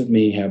parts of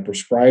me have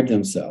prescribed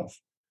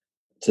themselves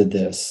to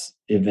this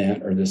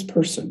event or this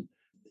person,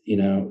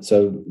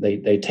 so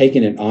they've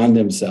taken it on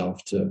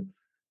themselves to,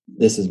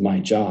 this is my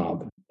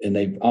job. And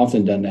they've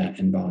often done that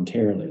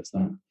involuntarily.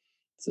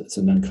 It's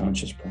an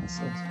unconscious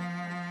process.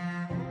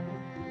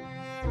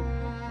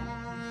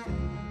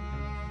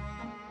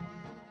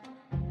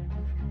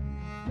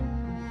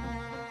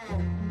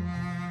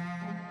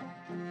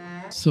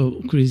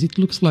 So, Chris, it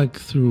looks like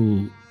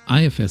through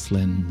IFS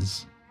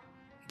lens,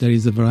 there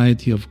is a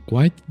variety of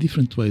quite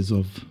different ways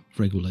of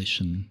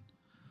regulation.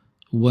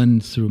 One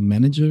through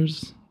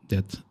managers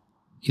that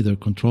either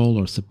control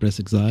or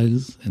suppress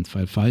exiles and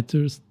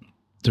firefighters,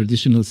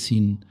 traditionally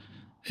seen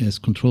as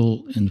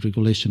control and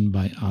regulation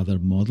by other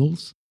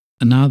models.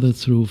 Another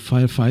through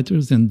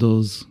firefighters, and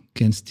those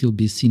can still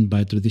be seen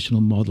by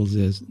traditional models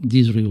as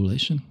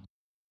dysregulation.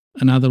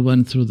 Another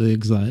one through the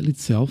exile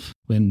itself,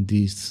 when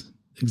this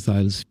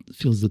exile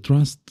feels the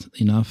trust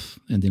enough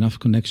and enough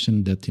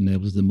connection that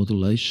enables the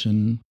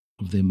modulation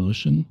of the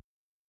emotion.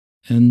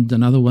 And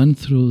another one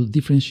through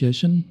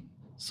differentiation,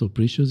 so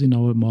precious in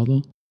our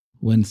model,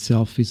 when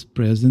self is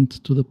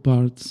present to the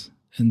parts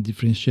and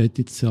differentiate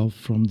itself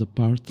from the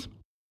part.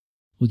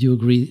 Would you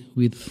agree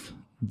with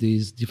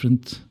these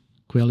different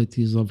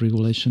qualities of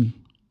regulation,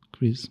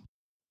 Chris?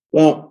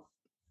 Well,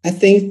 I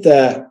think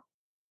that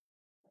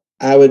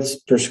I would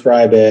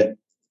prescribe it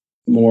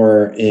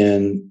more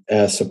in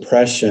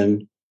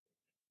suppression,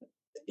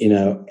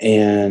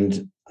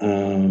 and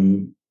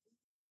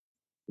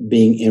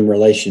being in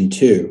relation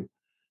to,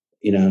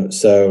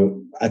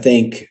 so I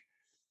think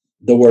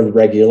the word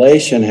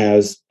regulation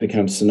has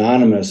become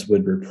synonymous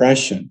with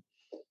repression.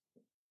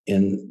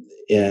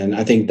 And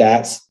I think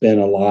that's been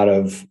a lot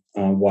of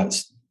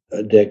what's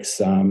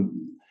Dick's,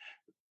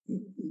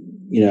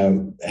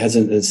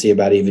 hesitancy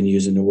about even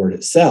using the word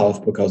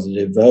itself, because it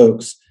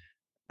evokes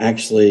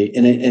actually,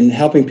 and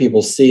helping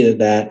people see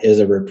that is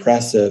a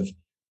repressive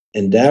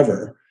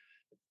endeavor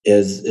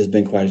has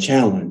been quite a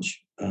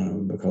challenge,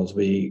 because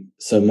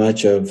so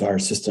much of our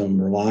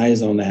system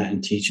relies on that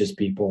and teaches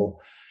people,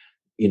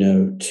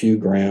 to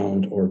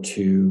ground or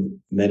to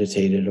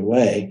meditate it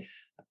away.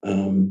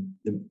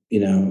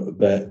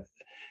 But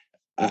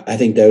I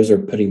think those are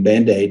putting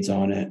Band-Aids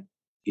on it,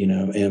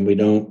 and we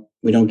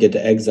don't get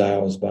to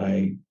exiles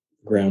by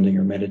grounding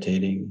or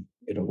meditating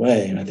it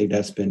away. And I think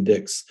that's been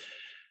Dick's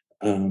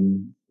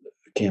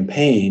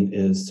campaign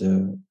is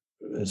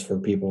for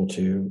people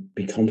to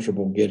be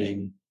comfortable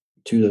getting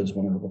to those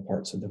vulnerable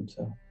parts of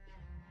themselves.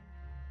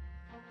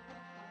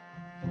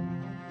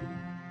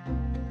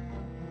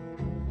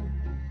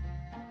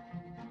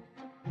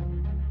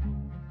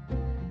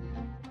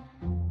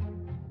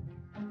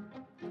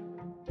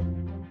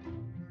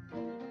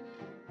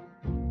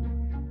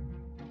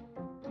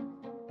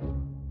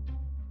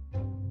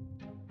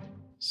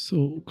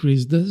 So,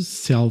 Chris, does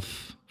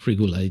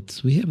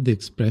self-regulate? We have the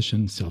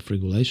expression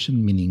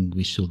self-regulation, meaning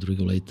we should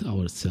regulate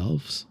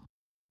ourselves.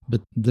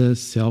 But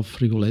does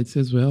self-regulates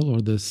as well, or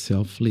does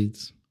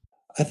self-leads?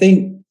 I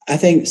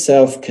think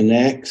self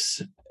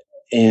connects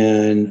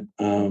and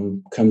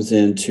comes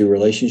into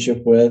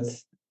relationship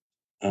with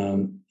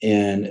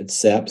and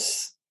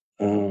accepts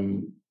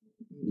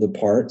the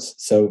parts.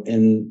 So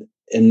in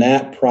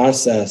that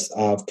process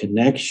of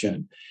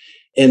connection,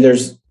 and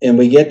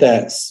we get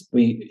that,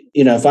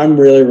 if I'm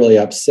really, really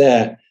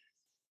upset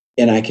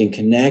and I can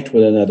connect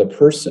with another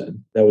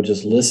person that would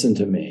just listen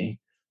to me,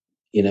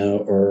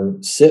 or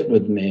sit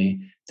with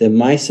me, then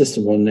my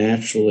system will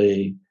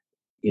naturally,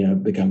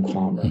 become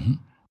calmer. Mm-hmm.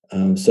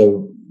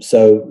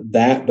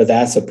 But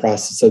that's a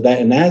process. So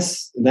that in that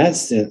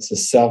sense, the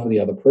self of the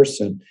other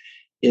person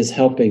is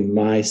helping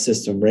my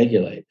system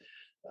regulate.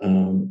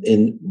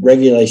 In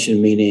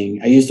regulation,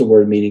 meaning, I use the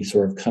word meaning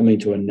sort of coming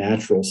to a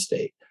natural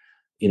state.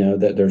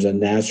 That there's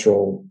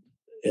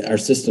our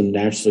system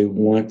naturally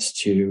wants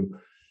to,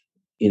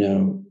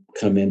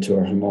 come into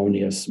a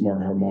more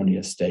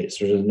harmonious state.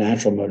 So there's a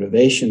natural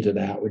motivation to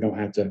that. We don't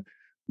have to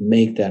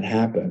make that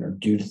happen or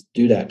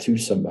do that to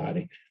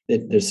somebody.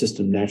 The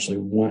system naturally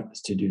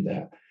wants to do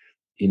that,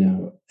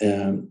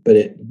 but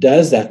it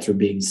does that through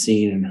being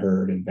seen and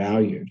heard and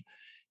valued.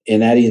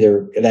 And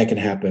that can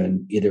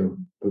happen either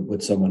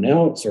with someone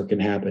else or can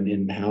happen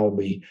in how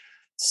we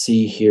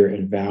see, hear,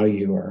 and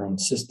value our own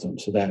system.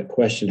 So that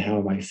question, how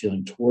am I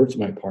feeling towards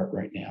my part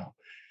right now,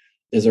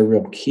 is a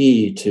real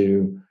key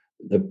to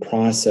the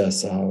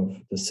process of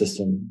the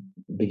system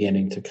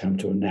beginning to come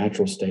to a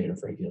natural state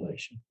of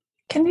regulation.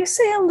 Can you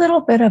say a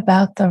little bit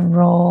about the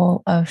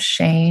role of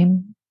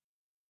shame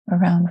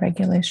around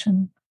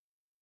regulation?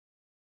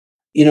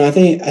 I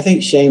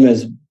think shame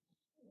is.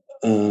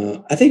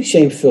 I think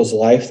shame feels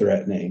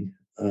life-threatening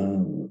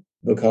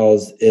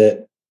because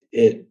it.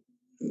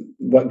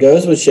 What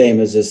goes with shame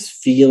is this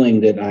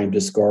feeling that I'm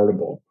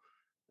discardable,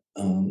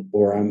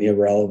 or I'm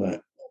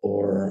irrelevant,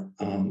 or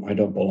I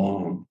don't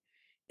belong,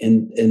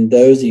 and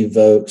those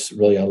evokes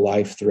really a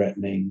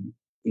life-threatening,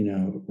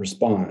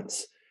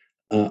 response.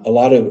 A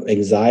lot of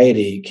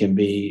anxiety can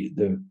be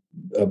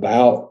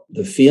about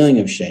the feeling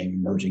of shame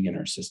emerging in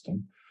our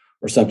system,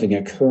 or something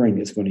occurring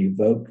that's going to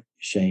evoke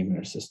shame in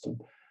our system.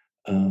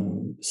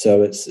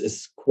 So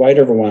it's quite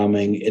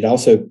overwhelming. It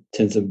also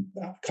tends to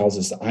cause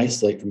us to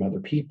isolate from other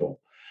people.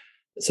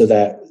 So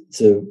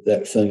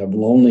that feeling of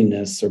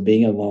loneliness or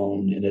being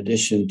alone, in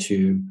addition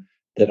to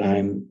that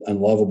I'm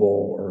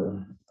unlovable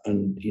or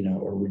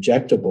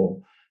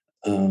rejectable,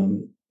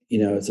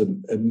 it's a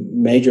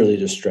majorly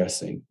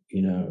distressing,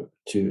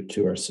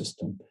 to our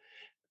system.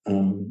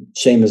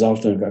 Shame is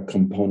often a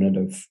component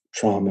of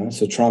trauma.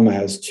 So trauma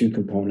has two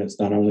components: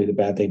 not only the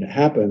bad thing that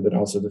happened, but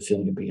also the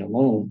feeling of being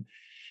alone,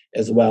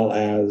 as well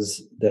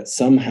as that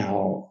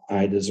somehow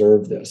I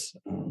deserve this,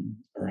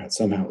 or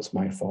somehow it's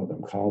my fault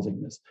I'm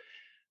causing this.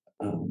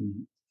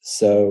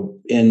 So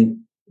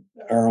in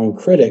our own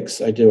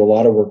critics, I do a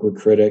lot of work with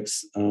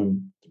critics,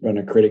 run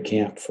a critic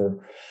camp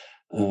for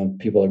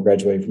people that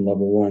graduate from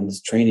level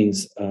 1's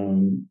trainings.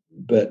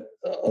 But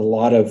a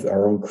lot of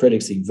our own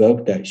critics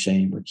evoke that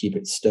shame or keep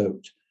it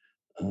stoked,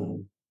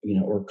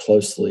 or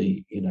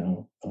closely,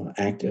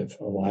 active,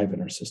 alive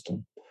in our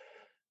system.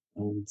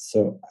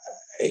 So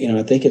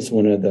I think it's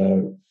one of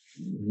the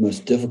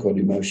most difficult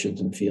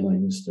emotions and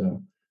feelings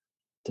to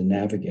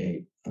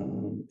navigate.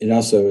 It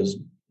also is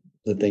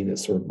the thing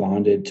that's sort of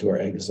bonded to our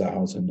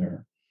exiles and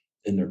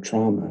their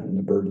trauma and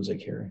the burdens they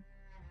carry.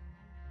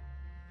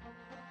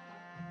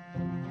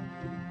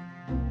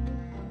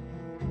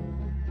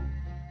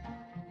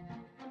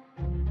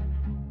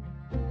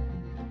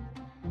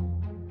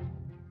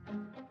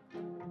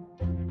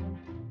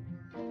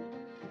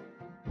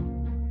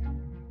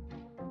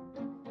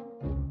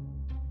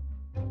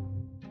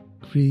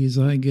 Chris,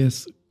 I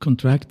guess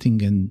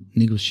contracting and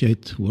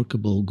negotiate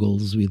workable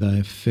goals with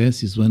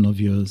IFS is one of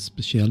your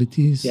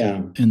specialities.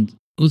 Yeah. And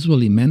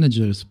usually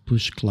managers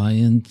push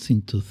clients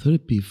into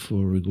therapy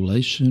for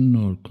regulation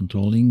or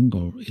controlling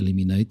or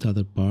eliminate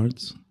other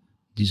parts,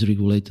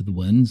 dysregulated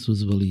ones,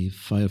 usually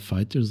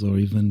firefighters or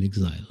even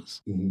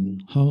exiles.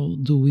 Mm-hmm. How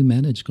do we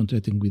manage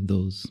contracting with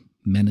those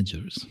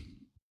managers?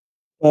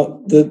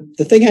 Well,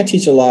 the thing I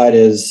teach a lot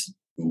is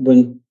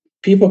when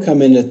people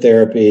come into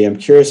therapy, I'm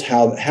curious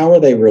how are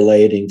they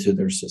relating to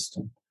their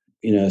system?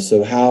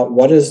 So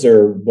what is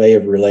their way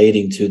of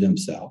relating to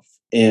themselves?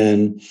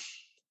 And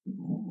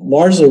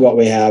largely what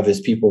we have is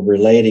people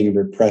relating in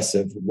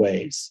repressive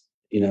ways.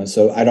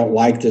 So I don't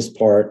like this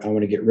part. I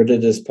want to get rid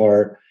of this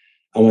part.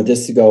 I want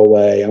this to go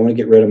away. I want to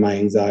get rid of my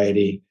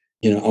anxiety.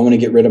 I want to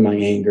get rid of my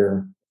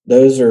anger.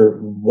 Those are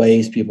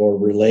ways people are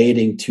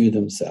relating to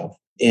themselves.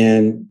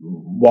 And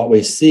what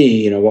we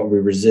see, what we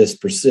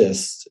resist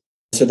persists.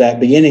 So the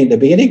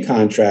beginning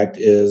contract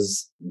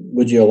is,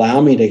 would you allow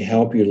me to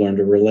help you learn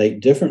to relate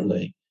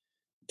differently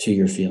to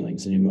your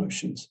feelings and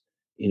emotions?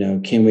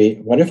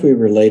 What if we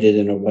related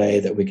in a way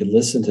that we could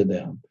listen to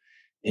them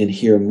and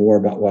hear more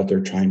about what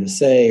they're trying to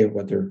say, or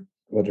what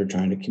they're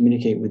trying to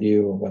communicate with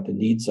you, or what the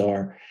needs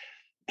are?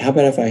 How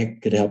about if I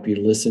could help you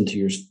listen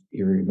to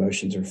your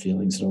emotions or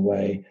feelings in a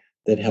way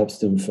that helps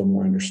them feel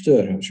more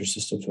understood, helps your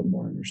system feel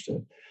more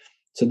understood?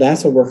 So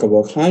that's a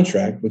workable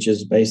contract, which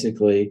is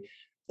basically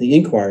the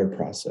inquiry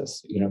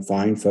process,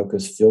 find,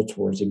 focus, feel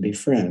towards, and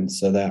befriend.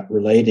 So that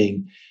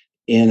relating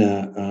in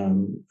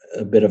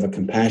a bit of a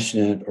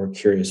compassionate or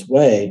curious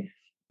way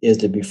is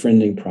the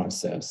befriending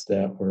process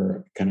that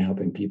we're kind of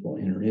helping people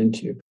enter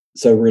into.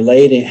 So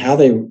relating, how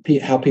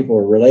people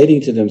are relating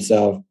to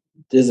themselves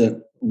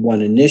isn't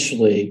one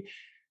initially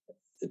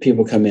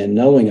people come in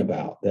knowing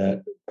about.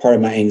 That part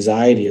of my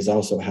anxiety is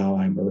also how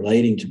I'm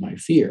relating to my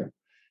fear.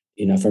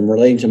 If I'm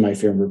relating to my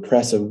fear in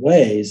repressive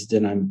ways,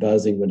 then I'm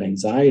buzzing with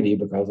anxiety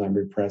because I'm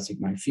repressing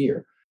my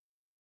fear.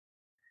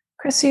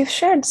 Chris, you've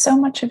shared so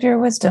much of your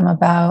wisdom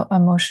about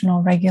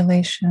emotional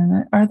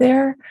regulation. Are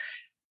there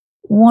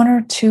one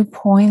or two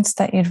points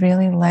that you'd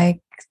really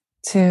like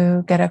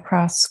to get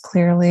across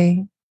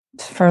clearly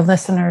for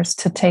listeners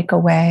to take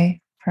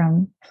away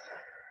from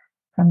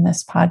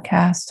this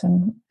podcast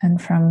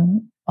and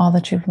from all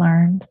that you've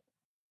learned?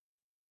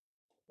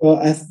 Well,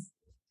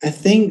 I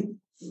think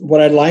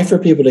what I'd like for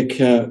people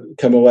to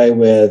come away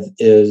with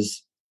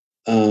is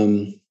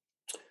the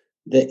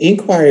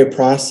inquiry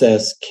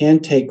process can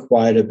take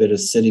quite a bit of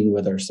sitting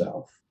with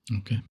ourselves.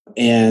 Okay.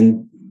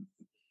 And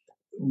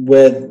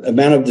with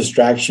amount of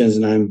distractions,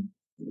 and I'm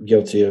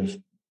guilty of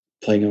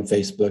playing on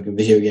Facebook and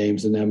video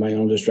games and have my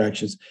own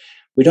distractions,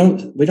 we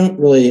don't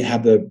really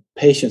have the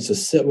patience to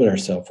sit with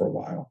ourselves for a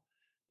while.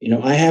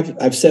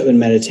 I've sat with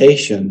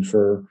meditation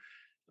for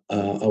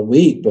a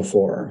week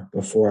before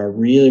I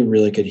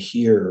really could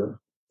hear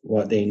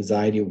what the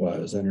anxiety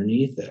was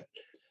underneath it.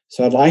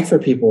 So I'd like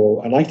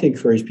to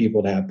encourage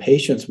people to have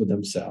patience with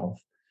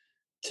themselves,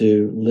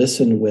 to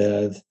listen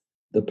with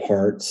the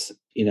parts,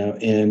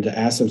 and to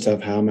ask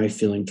themselves, how am I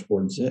feeling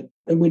towards it?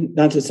 And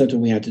not just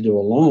something we have to do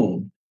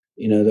alone,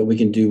 that we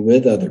can do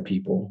with other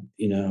people,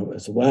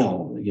 as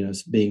well,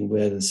 being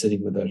with and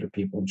sitting with other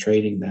people and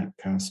trading that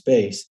kind of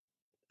space.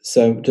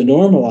 So to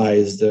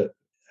normalize that,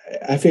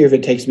 I figure if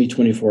it takes me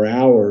 24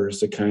 hours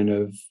to kind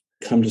of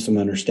come to some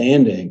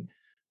understanding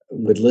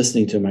with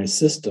listening to my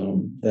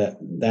system,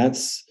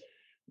 that's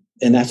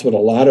what a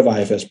lot of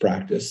IFS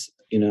practice,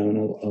 and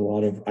a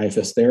lot of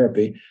IFS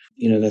therapy,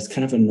 that's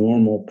kind of a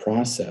normal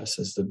process,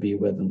 is to be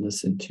with and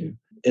listen to.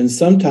 And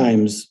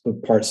sometimes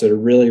with parts that are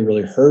really,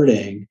 really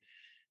hurting,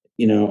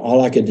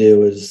 all I could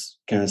do is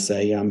kind of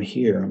say, yeah, I'm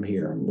here,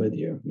 I'm with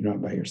you. You're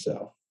not by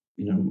yourself.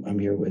 I'm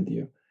here with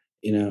you.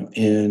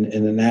 And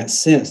in that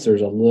sense,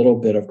 there's a little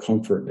bit of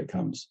comfort that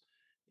comes,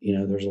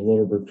 there's a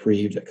little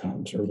reprieve that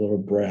comes, or a little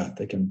breath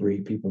that can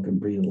breathe. People can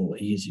breathe a little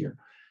easier,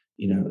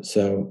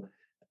 so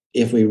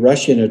if we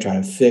rush in to try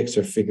to fix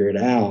or figure it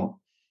out,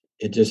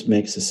 it just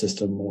makes the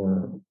system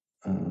more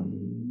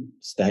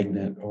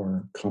stagnant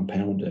or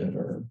compounded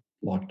or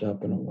locked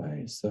up in a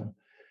way. So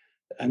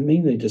I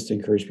mainly just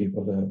encourage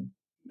people to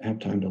have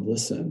time to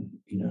listen,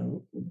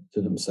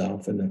 to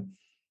themselves, and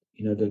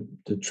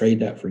to trade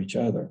that for each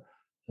other.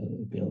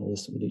 Be able to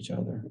listen with each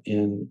other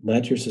and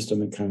let your system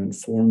kind of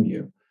inform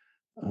you.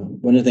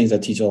 One of the things I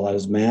teach a lot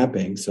is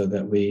mapping, so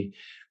that we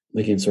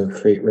can sort of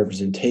create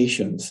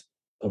representations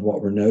of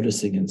what we're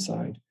noticing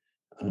inside.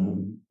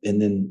 And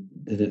then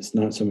it's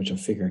not so much a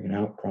figuring it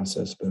out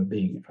process, but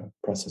being a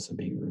process of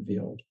being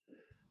revealed.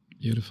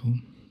 Beautiful.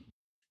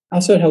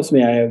 Also, it helps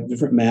me. I have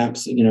different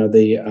maps,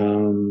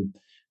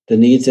 the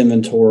needs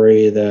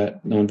inventory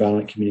that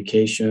Nonviolent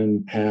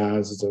Communication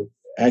has is an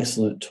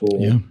excellent tool.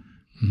 Yeah.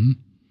 Mm-hmm.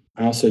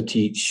 I also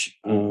teach,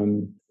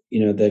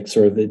 the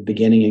sort of the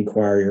beginning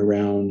inquiry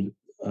around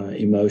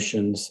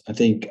emotions. I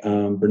think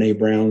Brene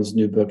Brown's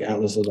new book,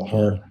 Atlas of the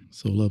Heart. Oh,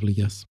 so lovely,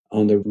 yes.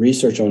 On the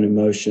research on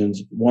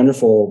emotions,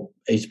 wonderful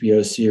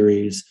HBO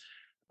series.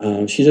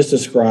 She just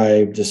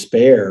described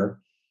despair,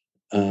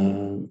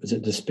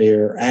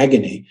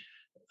 agony,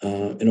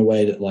 in a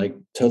way that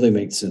totally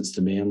makes sense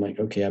to me. I'm like,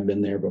 okay, I've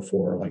been there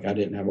before. I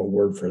didn't have a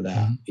word for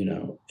that,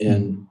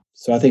 and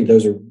so I think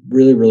those are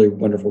really, really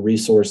wonderful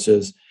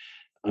resources.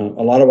 A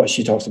lot of what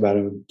she talks about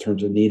in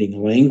terms of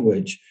needing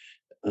language,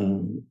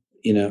 and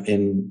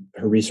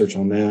her research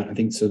on that, I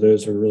think so.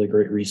 Those are really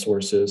great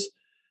resources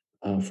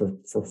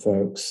for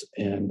folks,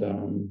 and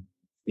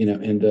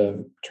and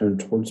to turn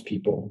towards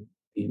people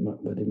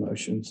with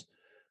emotions.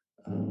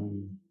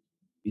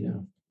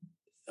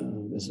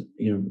 Is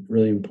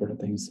really important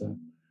things to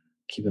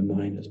keep in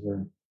mind as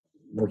we're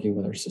working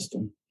with our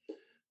system.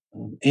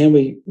 And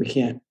we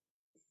can't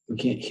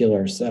heal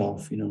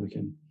ourselves. We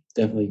can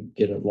definitely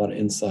get a lot of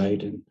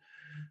insight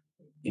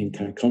and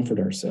kind of comfort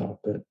ourselves,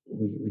 but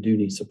we do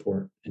need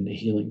support in the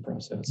healing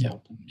process. Yeah,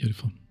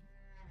 beautiful.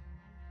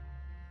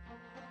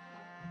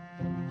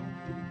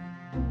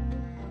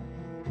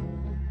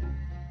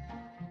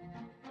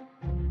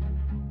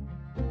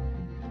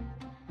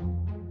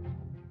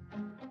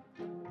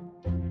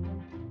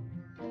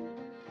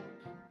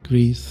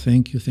 Chris,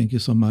 thank you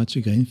so much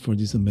again for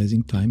this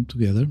amazing time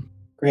together.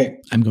 Great.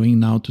 I'm going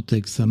now to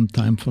take some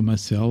time for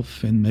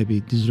myself and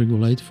maybe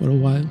dysregulate for a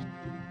while.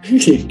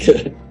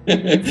 Good.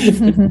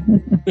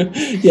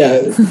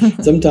 Yeah,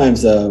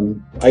 sometimes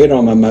I get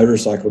on my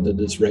motorcycle to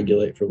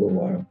dysregulate for a little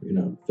while.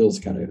 Feels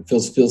kind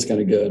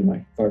of good.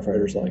 My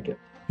firefighters like it.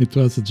 It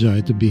was a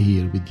joy to be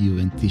here with you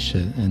and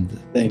Tisha, and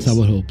Thanks. It's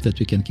our hope that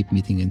we can keep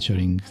meeting and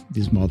sharing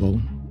this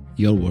model,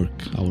 your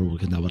work, our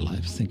work, and our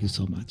lives. Thank you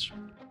so much.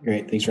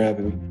 Great. Thanks for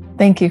having me.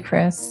 Thank you,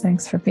 Chris.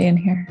 Thanks for being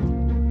here.